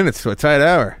 6 minutes to a tight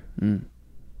hour.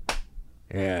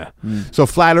 Yeah. So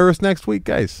flat Earth next week,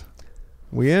 guys.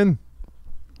 We in?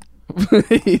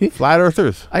 Flat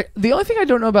Earthers. The only thing I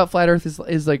don't know about flat Earth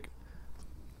is like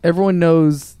everyone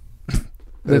knows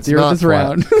that It's the Earth not is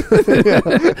round,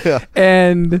 Yeah.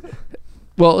 and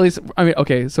well, at least I mean,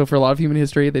 okay. So for a lot of human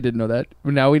history, they didn't know that.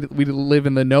 Now we live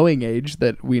in the knowing age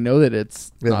that we know that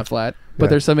it's not flat. But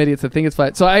there's some idiots that think it's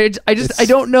flat. So I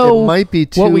don't know. It might be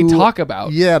what we talk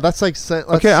about. Yeah, that's like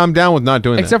Okay, I'm down with not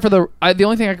doing that. Except for the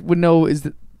only thing I would know is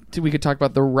that we could talk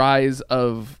about the rise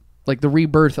of like the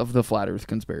rebirth of the flat Earth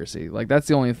conspiracy. Like that's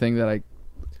the only thing that I.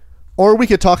 Or we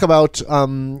could talk about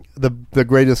the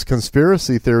greatest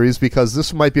conspiracy theories, because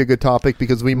this might be a good topic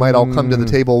because we might all come to the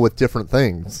table with different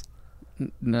things.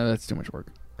 No, that's too much work.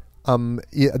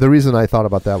 Yeah, the reason I thought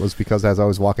about that was because as I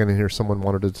was walking in here, someone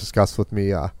wanted to discuss with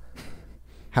me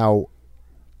how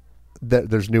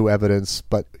there's new evidence,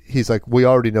 but he's like, we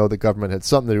already know the government had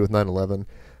something to do with 9/11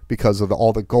 because of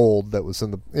all the gold that was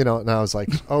in the, and I was like,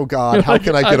 oh God, how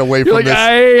can I get away from this?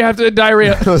 I have to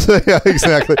diarrhea. Yeah,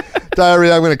 exactly.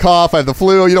 Diarrhea, I'm going to cough, I have the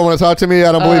flu, you don't want to talk to me,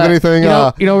 I don't believe anything.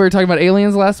 We were talking about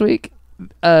aliens last week,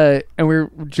 and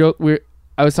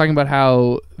I was talking about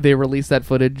how they released that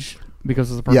footage because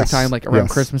it was the perfect time, like around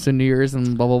Christmas and New Year's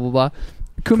and blah, blah, blah, blah.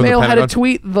 Kumail had a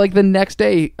tweet like the next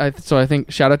day. So I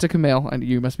think shout out to Kumail. And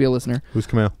you must be a listener. Who's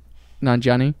Kumail?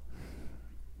 Nanjiani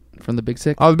from the Big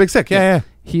Sick. Oh, the Big Sick. Yeah.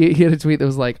 He had a tweet that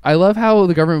was like, I love how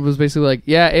the government was basically like,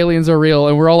 yeah, aliens are real,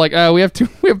 and we're all like, we have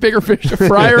bigger fish to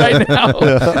fry right now.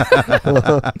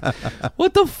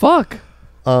 What the fuck?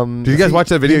 Did you guys watch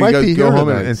that video? You guys go home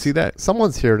and see that?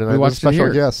 Someone's here tonight. We watched There's a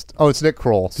special it here. guest. Oh, it's Nick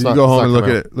Kroll. Did you go home and look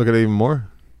at it even more?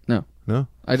 No.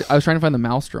 I was trying to find the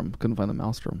maelstrom. Couldn't find the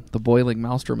maelstrom. The boiling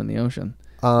maelstrom in the ocean.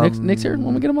 Nick's here.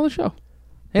 When we get him on the show.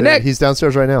 Hey, Nick. He's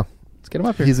downstairs right now. Let's get him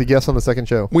up here. He's a guest on the second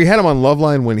show. We had him on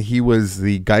Loveline when he was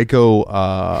the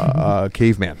Geico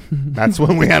caveman. That's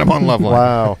when we had him on Loveline.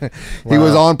 Wow. He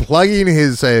was on plugging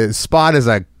his spot as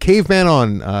a caveman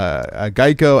on a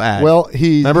Geico ad. Well,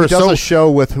 he does a show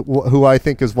with who I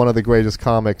think is one of the greatest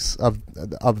comics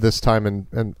of this time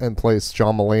and place,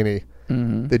 John Mulaney.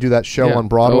 Mm-hmm. They do that show on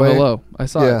Broadway. Oh, hello. I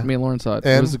saw it. Me and Lauren saw it.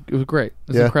 And it was great.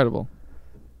 It was incredible.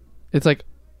 It's like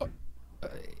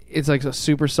a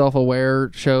super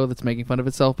self-aware show that's making fun of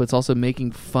itself, but it's also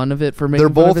making fun of it for making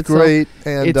fun of itself. They're both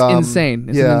great, and it's insane.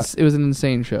 It was an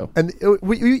insane show. And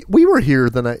we were here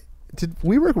the night.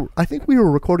 I think we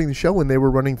were recording the show when they were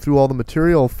running through all the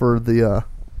material for the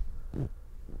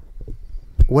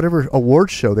whatever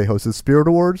awards show they hosted, Spirit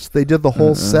Awards. They did the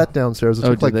whole set downstairs. It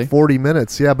took like 40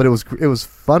 minutes. Yeah, but it was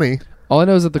funny. All I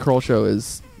know is that the Kroll Show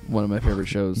is one of my favorite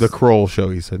shows. The Kroll Show,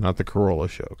 he said, not the Corolla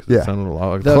Show. It sounded a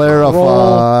lot like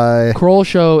Clarify. Kroll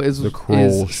Show is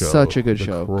such a good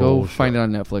show. Go find it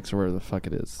on Netflix or wherever the fuck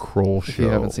it is. Kroll Show. If you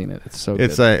haven't seen it, it's so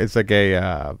good. It's like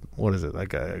a what is it?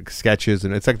 Like sketches,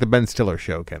 and it's like the Ben Stiller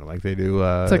show, kind of like they do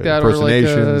it's like that,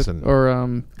 impersonations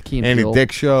or Key and Andy Peele.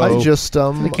 Dick show. I just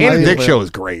Andy Dick show is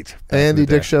great. Andy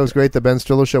Dick show is great. The Ben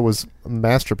Stiller show was a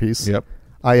masterpiece. Yep.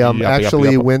 I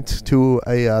actually went to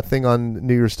a thing on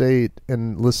New Year's Day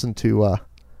and listened to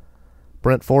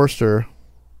Brent Forrester,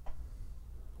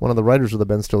 one of the writers of the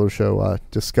Ben Stiller show,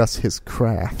 discuss his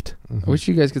craft. I wish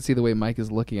you guys could see the way Mike is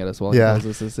looking at us while he does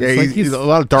this. It's like he's a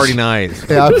lot of darting eyes.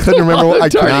 Yeah, I couldn't remember.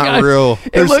 Not real.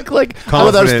 It looked like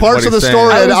there's parts of the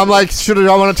story, and I'm like, should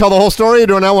I want to tell the whole story, or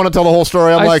do I not want to tell the whole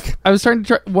story? I was trying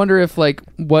to wonder if like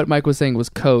what Mike was saying was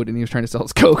code, and he was trying to sell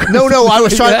his coke. No, I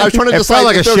was trying to decide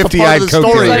like if a there was shifty-eyed part of the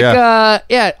story.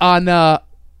 Like,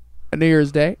 on New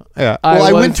Year's Day. Yeah. Well,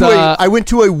 I went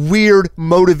to a weird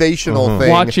motivational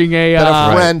thing, watching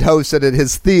that a friend hosted at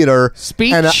his theater,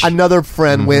 speech, and another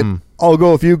friend went, I'll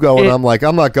go if you go, and I'm like,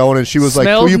 I'm not going, and she was like,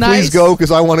 will you please go,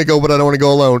 because I want to go, but I don't want to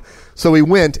go alone. So we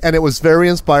went, and it was very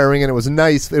inspiring, and it was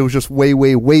nice. It was just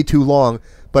way too long,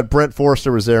 but Brent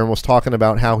Forrester was there and was talking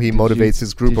about how he motivates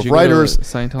his group of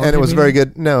writers, and it was very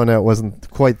good. No, it wasn't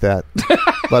quite that,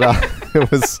 but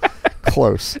it was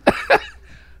close.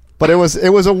 But it was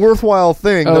a worthwhile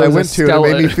thing that I went to, and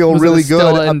it made me feel really good.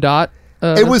 Stella and Dot.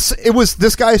 It was.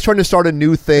 This guy is trying to start a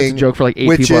new thing, a joke for like 8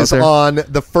 which people is out there.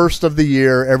 on the first of the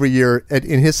year every year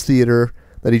in his theater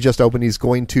that he just opened. He's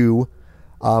going to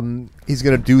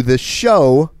do this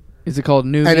show. Is it called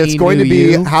New? And it's going to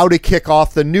be how to kick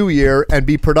off the new year and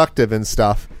be productive and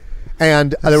stuff.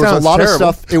 And there was a lot of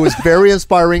stuff. It was very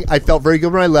inspiring. I felt very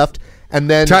good when I left. And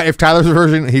then, if Tyler's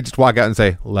version, he'd just walk out and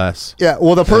say less. Yeah,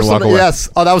 well, the person, yes.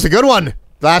 Oh, that was a good one.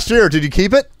 Last year, did you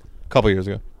keep it? A couple years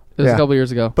ago. It was a couple years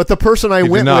ago. But the person I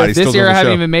went with this year, I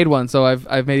haven't even made one, so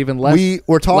I've made even less. We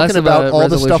were talking about all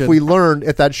the stuff we learned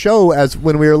at that show as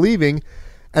when we were leaving,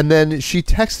 and then she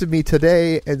texted me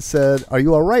today and said, "Are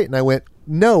you all right?" And I went,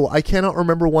 No, I cannot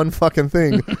remember one fucking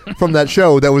thing from that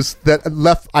show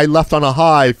I left on a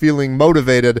high, feeling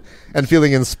motivated and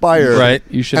feeling inspired. Right.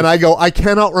 You should. And I go, I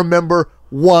cannot remember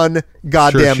one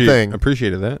goddamn she thing.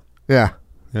 Appreciated that. Yeah.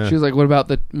 She was like, "What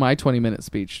about my 20-minute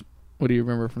speech? What do you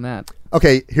remember from that?"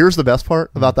 Okay, here's the best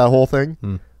part about that whole thing.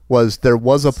 Was there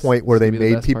was a point where they Maybe the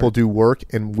made best people part. do work,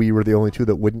 and we were the only two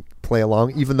that wouldn't play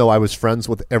along, even though I was friends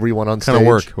with everyone on What kind of stage.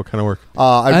 work? What kind of work?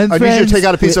 I need you to friends take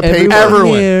out a piece of with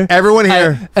paper. Everyone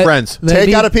here, friends.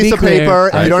 Take out a piece of paper.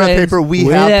 If you don't have paper, we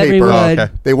have paper. Oh, okay.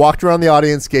 They walked around the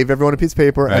audience, gave everyone a piece of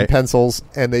paper Right. and pencils,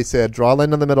 and they said, draw a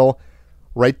line in the middle,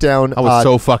 write down... I would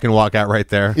so fucking walk out right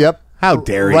there. Yep. How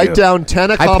dare you? Write down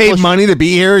 10 I accomplishments. paid money to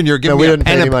be here, and you're giving No, we me a didn't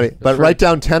pay pen any and money. But write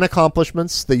down 10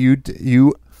 accomplishments that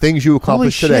things you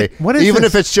accomplished shit. today. What is Even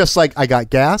this? if it's just like, I got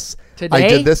gas, Today? I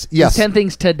did this. Yes. 10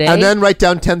 things today. And then write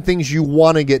down 10 things you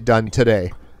want to get done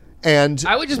today. And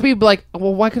I would just be like,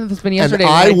 "Well, why couldn't this have been yesterday?"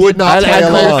 I when would did not these play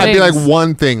 10 along. I'd be like things?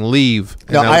 one thing, leave.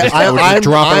 And no, I would just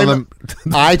drop it on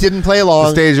I didn't play the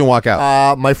along. stage and walk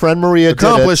out. My friend Maria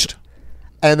Accomplished. did it.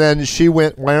 And then she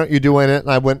went, "Why aren't you doing it?"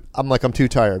 And I'm like, "I'm too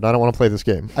tired. I don't want to play this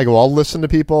game." I go, "I'll listen to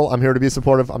people. I'm here to be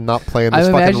supportive. I'm not playing this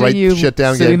I'm fucking imagining you write shit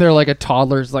down sitting game." there like a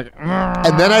toddler's like.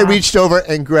 And then I reached over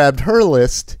and grabbed her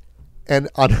list, and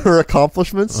on her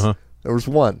accomplishments, there was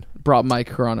one. Brought Mike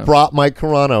Carano. Brought Mike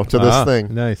Carano to this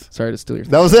thing. Nice. Sorry to steal your.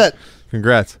 That was it.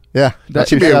 Congrats. Yeah. That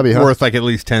Too should be shabby, huh? Worth like at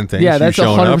least 10 things. Yeah, You that's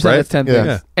showing 100%. up, right? That's 10 Yeah.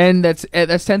 things, and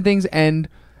that's 10 things, and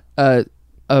a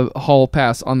hall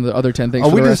pass on the other 10 things Are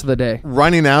for we the just rest of the day.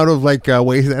 running out of like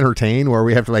ways to entertain where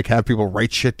we have to like have people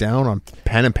write shit down on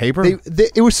pen and paper?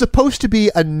 It was supposed to be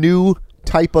a new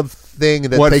type of thing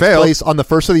that What takes failed? place on the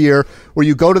first of the year, where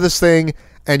you go to this thing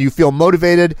and you feel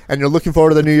motivated and you're looking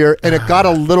forward to the new year, and it got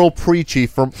a little preachy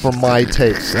from my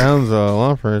taste. Sounds a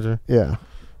lot, Fraser. Yeah,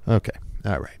 Okay.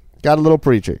 All right. got a little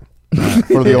preachy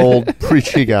for the old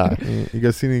preachy guy. You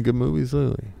guys seen any good movies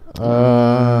lately?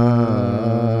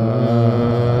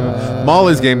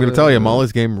 Molly's Game, I'm going to tell you,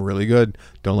 Molly's Game, really good.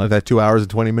 Don't let that 2 hours and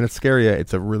 20 minutes scare you.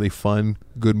 It's a really fun,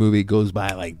 good movie. It goes by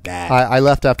like that. I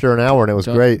left after an hour and it was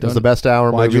Don't- great. It was don't- the best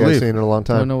hour Why'd movie you I've leave? seen in a long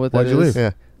time. Don't know what that Why'd you is. leave?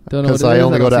 Yeah. Don't know what Because it I is.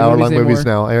 only don't go to see hour-long movies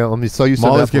anymore. now. I'm so used to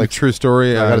Molly's Game, Netflix. true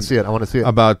story. I got to see it. I want to see it.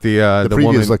 About the previews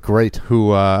woman look great.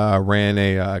 who ran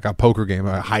a poker game,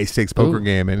 a high stakes poker Ooh,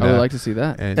 game, and I would like to see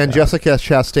that. And Jessica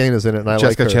Chastain is in it, and I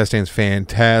Jessica like her. Chastain's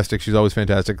fantastic. She's always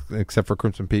fantastic, except for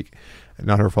Crimson Peak.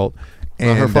 Not her fault.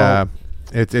 Not her fault.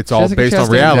 It's all Jessica based on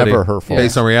Chastain, reality. never her fault.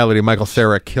 Based on reality. Michael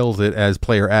Cera kills it as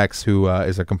Player X, who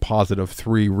is a composite of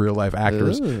 3 real life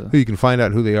actors Ooh. who you can find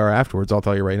out who they are afterwards. I'll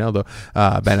tell you right now, though.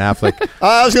 Ben Affleck,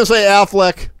 I was going to say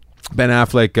Affleck. Tobey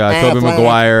Affleck.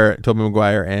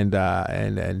 Maguire, and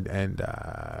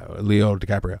Leo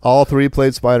DiCaprio. All 3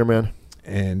 played Spider-Man.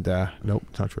 And nope,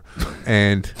 it's not true.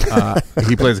 And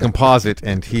he plays a composite,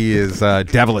 and he is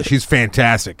devilish. He's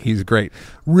fantastic. He's great.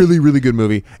 Really, really good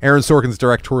movie. Aaron Sorkin's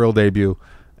directorial debut,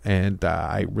 and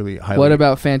I really highly. What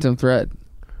about Phantom Thread?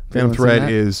 Phantom Anyone Thread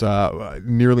seen that? is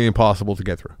nearly impossible to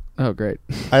get through. Oh, great.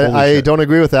 I shit. don't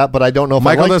agree with that, but I don't know if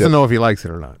Michael I liked doesn't it. know if he likes it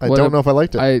or not. I What don't ab- know if I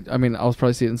liked it. I mean, I'll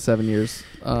probably see it in 7 years.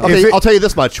 Okay, If it- I'll tell you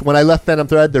this much. When I left Phantom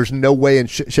Thread, there's no way in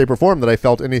shape or form that I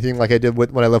felt anything like I did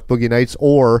when I left Boogie Nights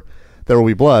or There Will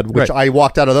Be Blood, which Right. I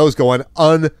walked out of those going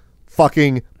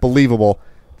unfucking believable.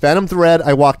 Phantom Thread,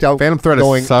 I walked out Phantom Thread is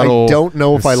going, subtle I don't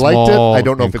know if I and liked it. small I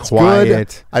don't know if and it's quiet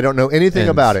good. I don't know anything and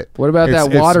about it. What about It's-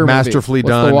 that water it's movie? masterfully What's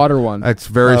done. the water one? It's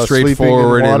very Sleeping in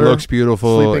straightforward. It Water. looks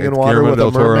beautiful. Sleeping in It's Water Guillermo with del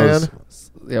a Toro's. merman.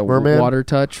 Yeah, Merman? Water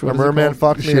Touch. A What is it merman called?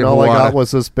 fucked me, Shape and of all I got Water.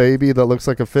 was this baby that looks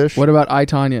like a fish. What about I,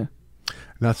 Tonya?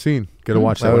 Not seen. Got to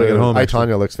watch that when I get home. I, actually.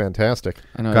 Tonya looks fantastic.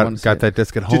 I know. I want to Got see that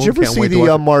disc at home. Did you ever Can't see wait to the watch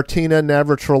it. Martina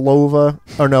Navratilova?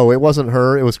 Or no, it wasn't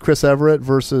her. It was Chris Everett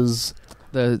versus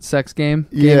the sex game.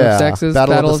 Game of Sexes.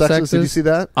 Battle of the Sexes. Did you see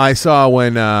that? I saw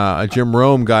when Jim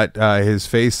Rome got his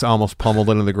face almost pummeled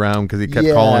into the ground because he kept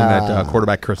calling that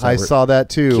quarterback Chris I Everett. saw that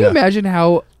too. Can you imagine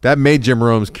how? That made Jim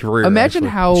Rome's career. Imagine actually.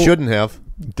 how. Shouldn't have.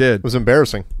 Did. It was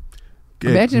embarrassing.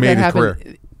 Imagine if made that his career.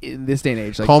 happened in this day and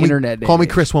age, like Call me, internet. Day call me and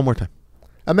age. Chris one more time.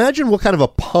 Imagine what kind of a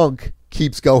punk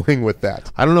keeps going with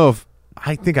that. I don't know if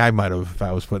I think I might have if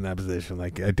I was put in that position.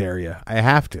 Like I dare you. I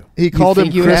have to. He called him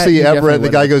think you Chrissy had- you Everett. definitely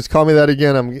The guy would've. goes, "Call me that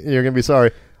again. You're gonna be sorry."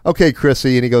 Okay,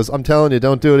 Chrissy, and he goes, "I'm telling you,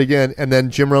 don't do it again." And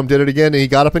then Jim Rome did it again, and he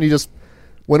got up and he just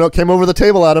came over the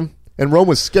table at him, and Rome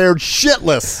was scared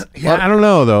shitless. Yeah, I don't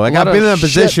know though. Like lot I've been in a of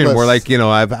position shitless. where like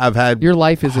I've had Your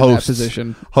life is in that hosts,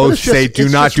 position. Hosts But it's say just- do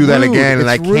it's not just do that rude. again, and It's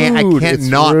I can't rude.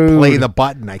 not It's play rude. the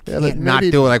button. I Yeah, can't but not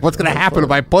maybe- do it. Like what's gonna happen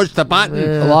if I push the button?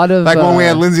 A lot of Like when we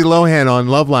had Lindsay Lohan on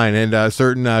Loveline, and a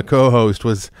certain co-host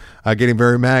was getting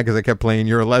very mad because I kept playing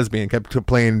 "You're a Lesbian," kept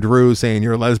playing Drew saying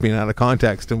 "You're a Lesbian" out of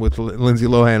context and with Lindsay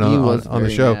Lohan on the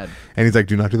show. Mad. And he's like,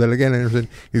 "Do not do that again, Anderson."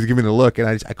 He's giving me a look, and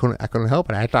I couldn't help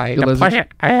it. I had You're to push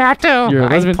it. I had to. You're a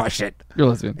lesbian. Push it. You're a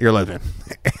lesbian. You're a lesbian.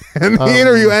 And the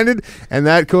interview ended, and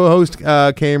that co-host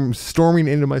came storming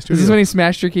into my studio. Is this when he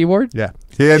smashed your keyboard? Yeah.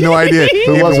 He had no idea. He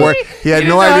had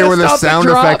no idea where the sound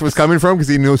effect was coming from because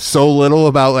he knew so little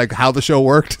about like how the show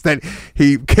worked that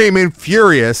he came in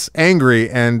furious, angry,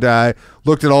 and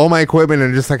looked at all my equipment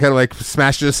and just like kind of like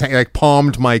smashed it, like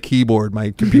palmed my keyboard,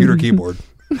 my computer keyboard,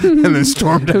 and then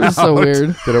stormed out. It was so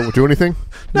weird. Did it do anything?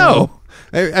 No.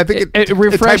 I think it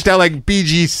refreshed typed out like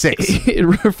BG6. It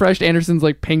refreshed Anderson's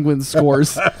like Penguin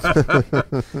scores.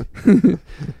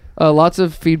 Lots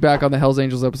of feedback on the Hells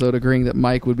Angels episode, agreeing that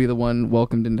Mike would be the one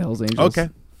welcomed into Hells Angels. Okay,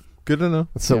 good to know.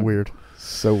 That's so weird.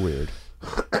 So weird.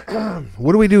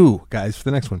 What do we do, guys, for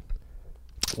the next one?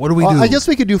 What do we do? I guess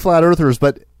we could do Flat Earthers,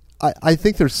 but I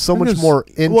think there's so much more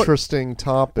interesting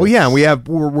topics. Well, yeah, we're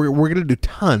going to do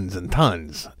tons and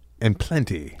tons and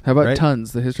plenty. How about right?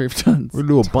 tons? The history of tons. We'll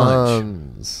do a bunch.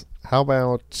 Tons. How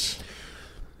about...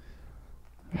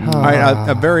 All right,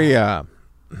 a very...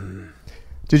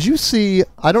 Did you see?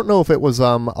 I don't know if it was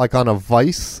like on a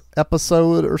Vice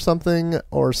episode or something,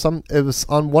 or it was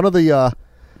on one of the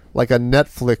like a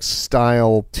Netflix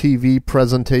style TV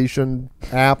presentation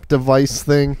app device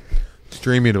thing.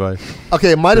 Streaming device.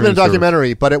 Okay, it might have been a Streaming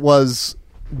documentary, but it was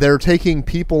they're taking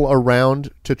people around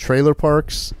to trailer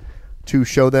parks to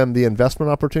show them the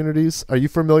investment opportunities. Are you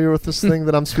familiar with this thing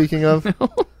that I'm speaking of?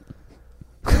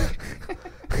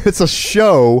 It's a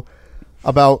show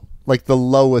about like the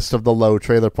lowest of the low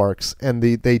trailer parks, and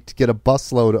they get a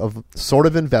busload of sort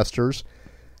of investors,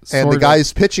 and the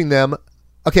guy's pitching them.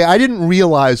 Okay, I didn't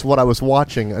realize what I was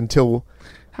watching until...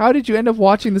 How did you end up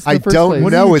watching this in the first don't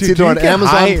place? know. It's either on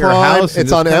Amazon Prime,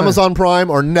 it's on Amazon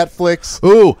Prime or Netflix.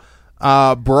 Ooh,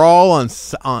 Brawl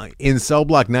in Cell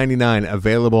Block 99,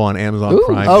 available on Amazon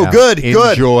Prime. Oh, now. good,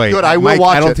 Enjoy. good. I will Mike,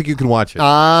 watch it. I don't think you can watch it.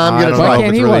 I'm going to Why try. can't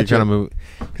It's he really watch kind it? of movie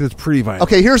because it's pretty violent.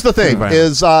 Okay, here's the thing: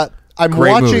 is I'm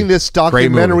Great watching movie. this Great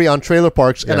documentary movie. on trailer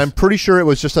parks, and Yes. I'm pretty sure it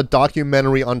was just a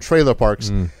documentary on trailer parks.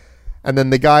 And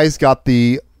then the guy's got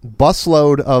the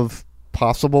busload of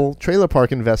possible trailer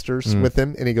park investors with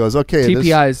him, and he goes, "Okay,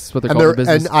 TPIs is what they're called in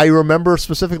business. And I remember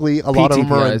specifically a lot of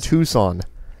them are in PTPIs. Tucson.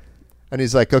 And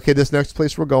he's like, "Okay, this next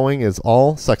place we're going is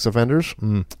all sex offenders,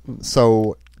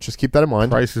 so just keep that in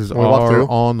mind." Prices when we walk are through.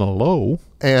 on the low.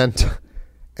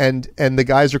 And the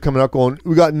guys are coming up going,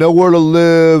 "We got nowhere to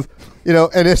live," you know.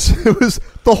 And it was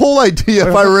the whole idea.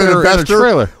 If I were an They're in a investor,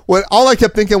 trailer. what all I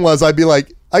kept thinking was, I'd be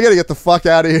like, I got to get the fuck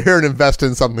out of here and invest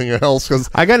in something else, because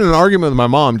I got in an argument with my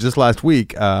mom just last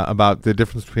week about the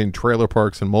difference between trailer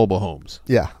parks and mobile homes,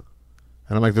 yeah,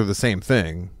 and I'm like, they're the same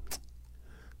thing.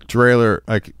 Trailer,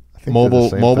 like think they're the mobile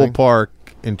same thing. park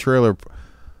and trailer.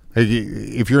 Like,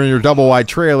 if you're in your double wide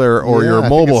trailer or Yeah, your I think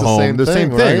mobile it's home, the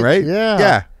same thing, right?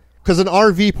 Yeah. Because an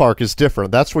RV park is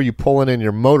different. That's where you pull in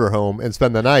your motorhome and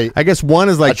spend the night. I guess one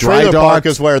is like A trailer dry park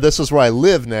docks. is where this is where I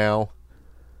live now,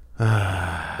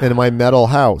 in my metal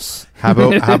house. How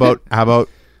about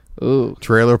Ooh.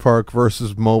 trailer park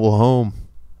versus mobile home?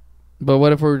 But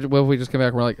what if we just come back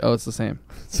and we're like, oh, it's the same?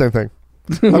 Same thing.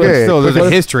 Okay, so there's what a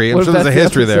if- history. I'm what sure if there's a that's the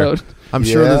history there. episode? I'm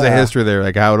sure there's a Yeah. history there,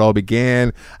 like how it all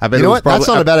began. I bet You know it was what? That's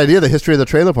not a bad idea. The history of the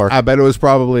trailer park. I bet it was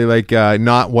probably like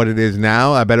not what it is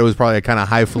now. I bet it was probably kind of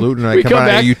highfalutin, like We come come out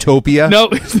of back- utopia. No,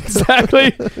 it's exactly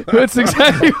what it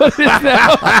is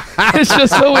now. It's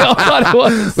just what we all thought it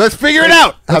was. Let's figure it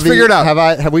out. Let's figure it out.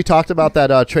 Have we talked about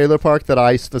that trailer park that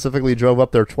I specifically drove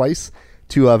up there twice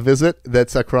to visit?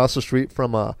 That's across the street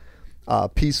from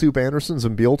Pea Soup Anderson's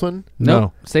in Bealton.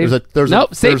 No. Save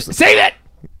save it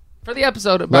for the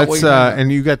episode about what Let's you're talking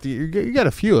and you got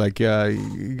a few, like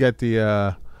you got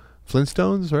the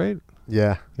Flintstones, right?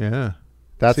 Yeah, Yeah.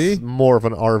 that's See? more of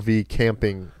an RV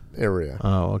camping area.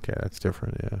 Oh, okay, that's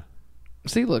different. Yeah. about.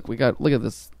 See, look at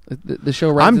this. The show.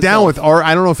 Writes I'm down itself. with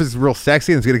I don't know if it's real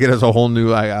sexy and it's going to get us a whole new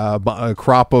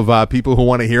crop of people who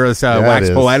want to hear us wax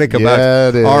it is. poetic about Yeah,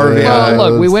 it is. RV.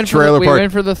 Well, look, we went for trailer we park.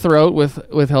 went for the throat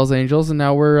with Hell's Angels, and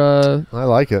now we're I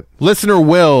like it. Listener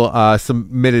Will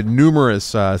submitted numerous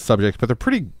subjects, but they're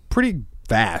pretty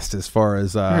vast as far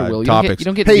as Will, topics. You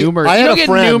don't get Hey, numerous. I You had don't a get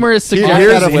friend- numerous Here-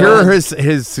 suggestions. Here are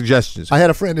his suggestions. I had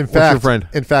a friend. In What's your fact, friend?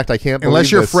 In fact, I can't. Unless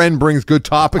believe your this. friend brings good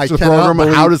topics I to the cannot program,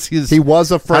 believe how does his he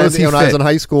was a how friend does he when I was fit? in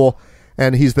high school,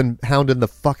 and he's been hounding the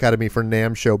fuck out of me for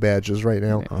NAM show badges right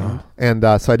now, and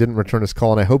so I didn't return his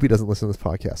call, and I hope he doesn't listen to this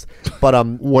podcast. But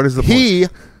What is the he?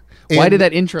 Why did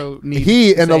that intro need?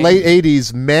 He in the saying? late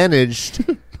 '80s managed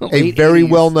a Late very 80s.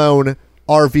 well-known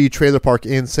RV trailer park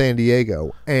in San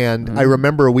Diego, and I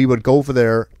remember we would go over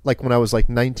there like when I was like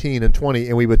 19 and 20,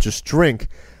 and we would just drink,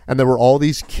 and there were all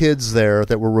these kids there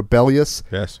that were rebellious,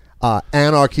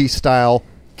 anarchy style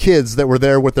kids that were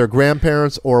there with their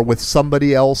grandparents or with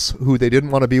somebody else who they didn't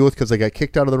want to be with because they got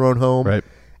kicked out of their own home. Right.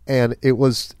 And it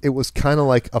was kind of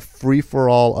like a free for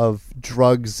all of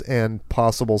drugs and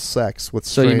possible sex with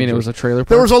strangers. So you mean it was a trailer park?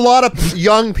 There was a lot of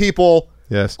young people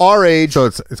our age so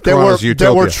it's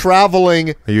that were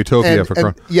traveling a utopia for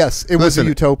crime. Yes, it was a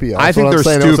utopia. I think they're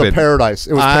stupid. It was a paradise.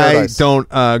 It was paradise. I don't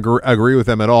agree with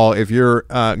them at all. If you're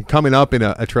coming up in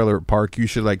a trailer park, you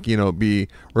should be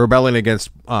rebelling against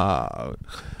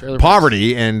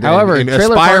poverty and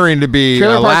aspiring to be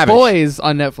Trailer Park lavish. Boys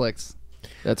on Netflix.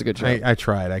 That's a good show. I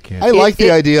tried. I can't. I like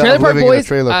the idea of living in a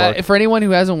trailer park. For anyone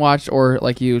who hasn't watched or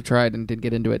like you tried and didn't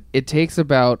get into it, it takes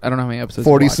about, I don't know how many episodes.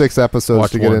 46 episodes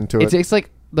to get into it. It takes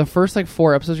like the first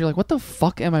 4 episodes. You're like, what the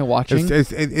fuck am I watching?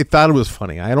 It thought it was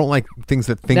funny. I don't like things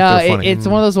that think they're funny. It's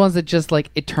one of those ones that just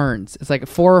it turns. It's like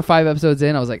 4 or 5 episodes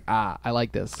in. I was like, I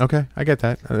like this. Okay, I get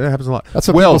that. That happens a lot. That's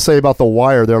what people say about The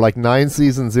Wire. They're like 9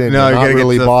 seasons in. No, you're not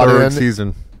really bought in.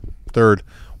 Season. Third.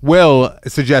 Will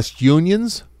suggests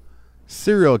unions,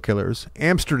 serial killers,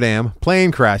 Amsterdam,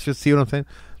 plane crashes, see what I'm saying?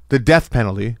 The death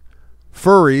penalty,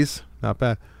 furries, not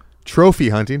bad. Trophy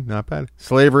hunting, not bad.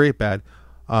 Slavery, bad.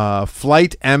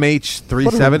 Flight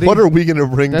MH370. What are we going to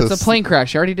bring That's a plane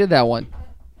crash. I already did that one.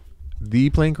 The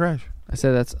plane crash? I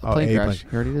said that's a plane crash. You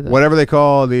already did that. Whatever they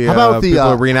call the how about the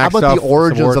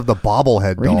origins of the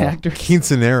bobblehead doll? Reenactors.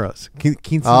 Quinceaneros.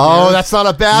 Oh, that's not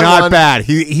a bad one. Not bad.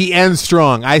 He ends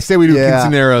strong. I say we do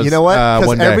quinceaneros. You know what?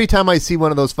 Because every day. time I see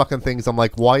one of those fucking things, I'm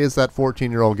like, why is that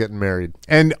 14-year-old getting married?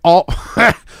 And all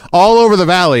over the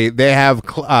valley, they have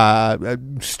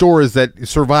stores that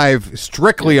survive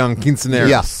strictly on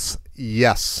quinceaneros.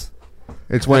 Yes.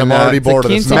 It's when I'm already bored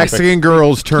of this Mexican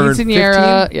girls turn 15.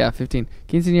 Yeah, 15.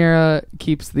 Quinceañera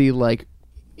keeps the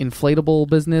inflatable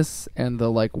business and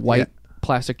the white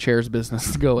plastic chairs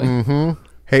business going. Mm-hmm.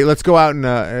 Hey, let's go out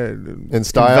and in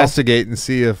style investigate and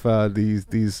see if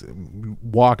these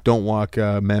don't walk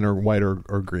men are white or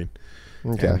green.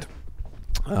 Okay.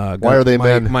 And, why are they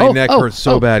men? My neck hurts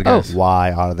so bad, guys.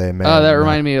 Why are they men? That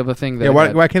reminded me of a thing that.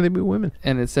 Why can't they be women?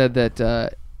 And it said that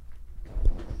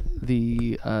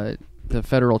the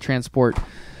federal transport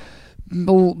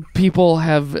people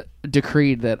have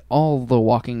decreed that all the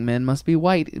walking men must be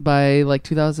white by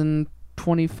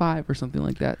 2025 or something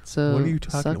like that. So what are you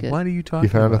talking? What are you talking? You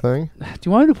found about? a thing? Do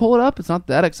you want me to pull it up? It's not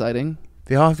that exciting.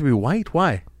 They all have to be white.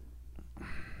 Why?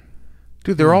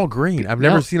 Dude, they're all green. I've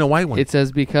never seen a white one. It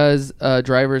says because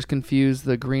drivers confuse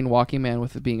the green walking man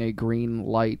with it being a green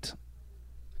light,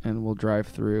 and will drive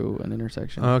through an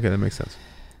intersection. Okay, that makes sense.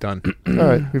 Done. All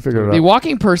right, we figured it out. The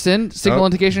walking person signal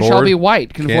indication shall be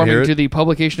white, conforming to the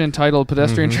publication entitled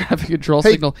Pedestrian Traffic Control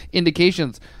Signal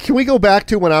Indications. Can we go back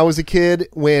to when I was a kid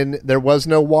when there was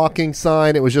no walking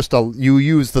sign? It was just you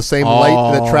used the same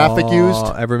light that traffic used?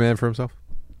 Every man for himself.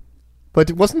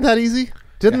 But wasn't that easy?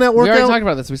 Didn't that work out? We already talked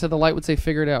about this. We said the light would say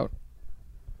figure it out.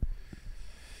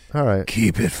 All right.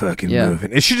 Keep it fucking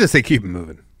moving. It should just say keep it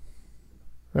moving.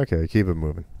 Okay, keep it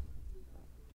moving.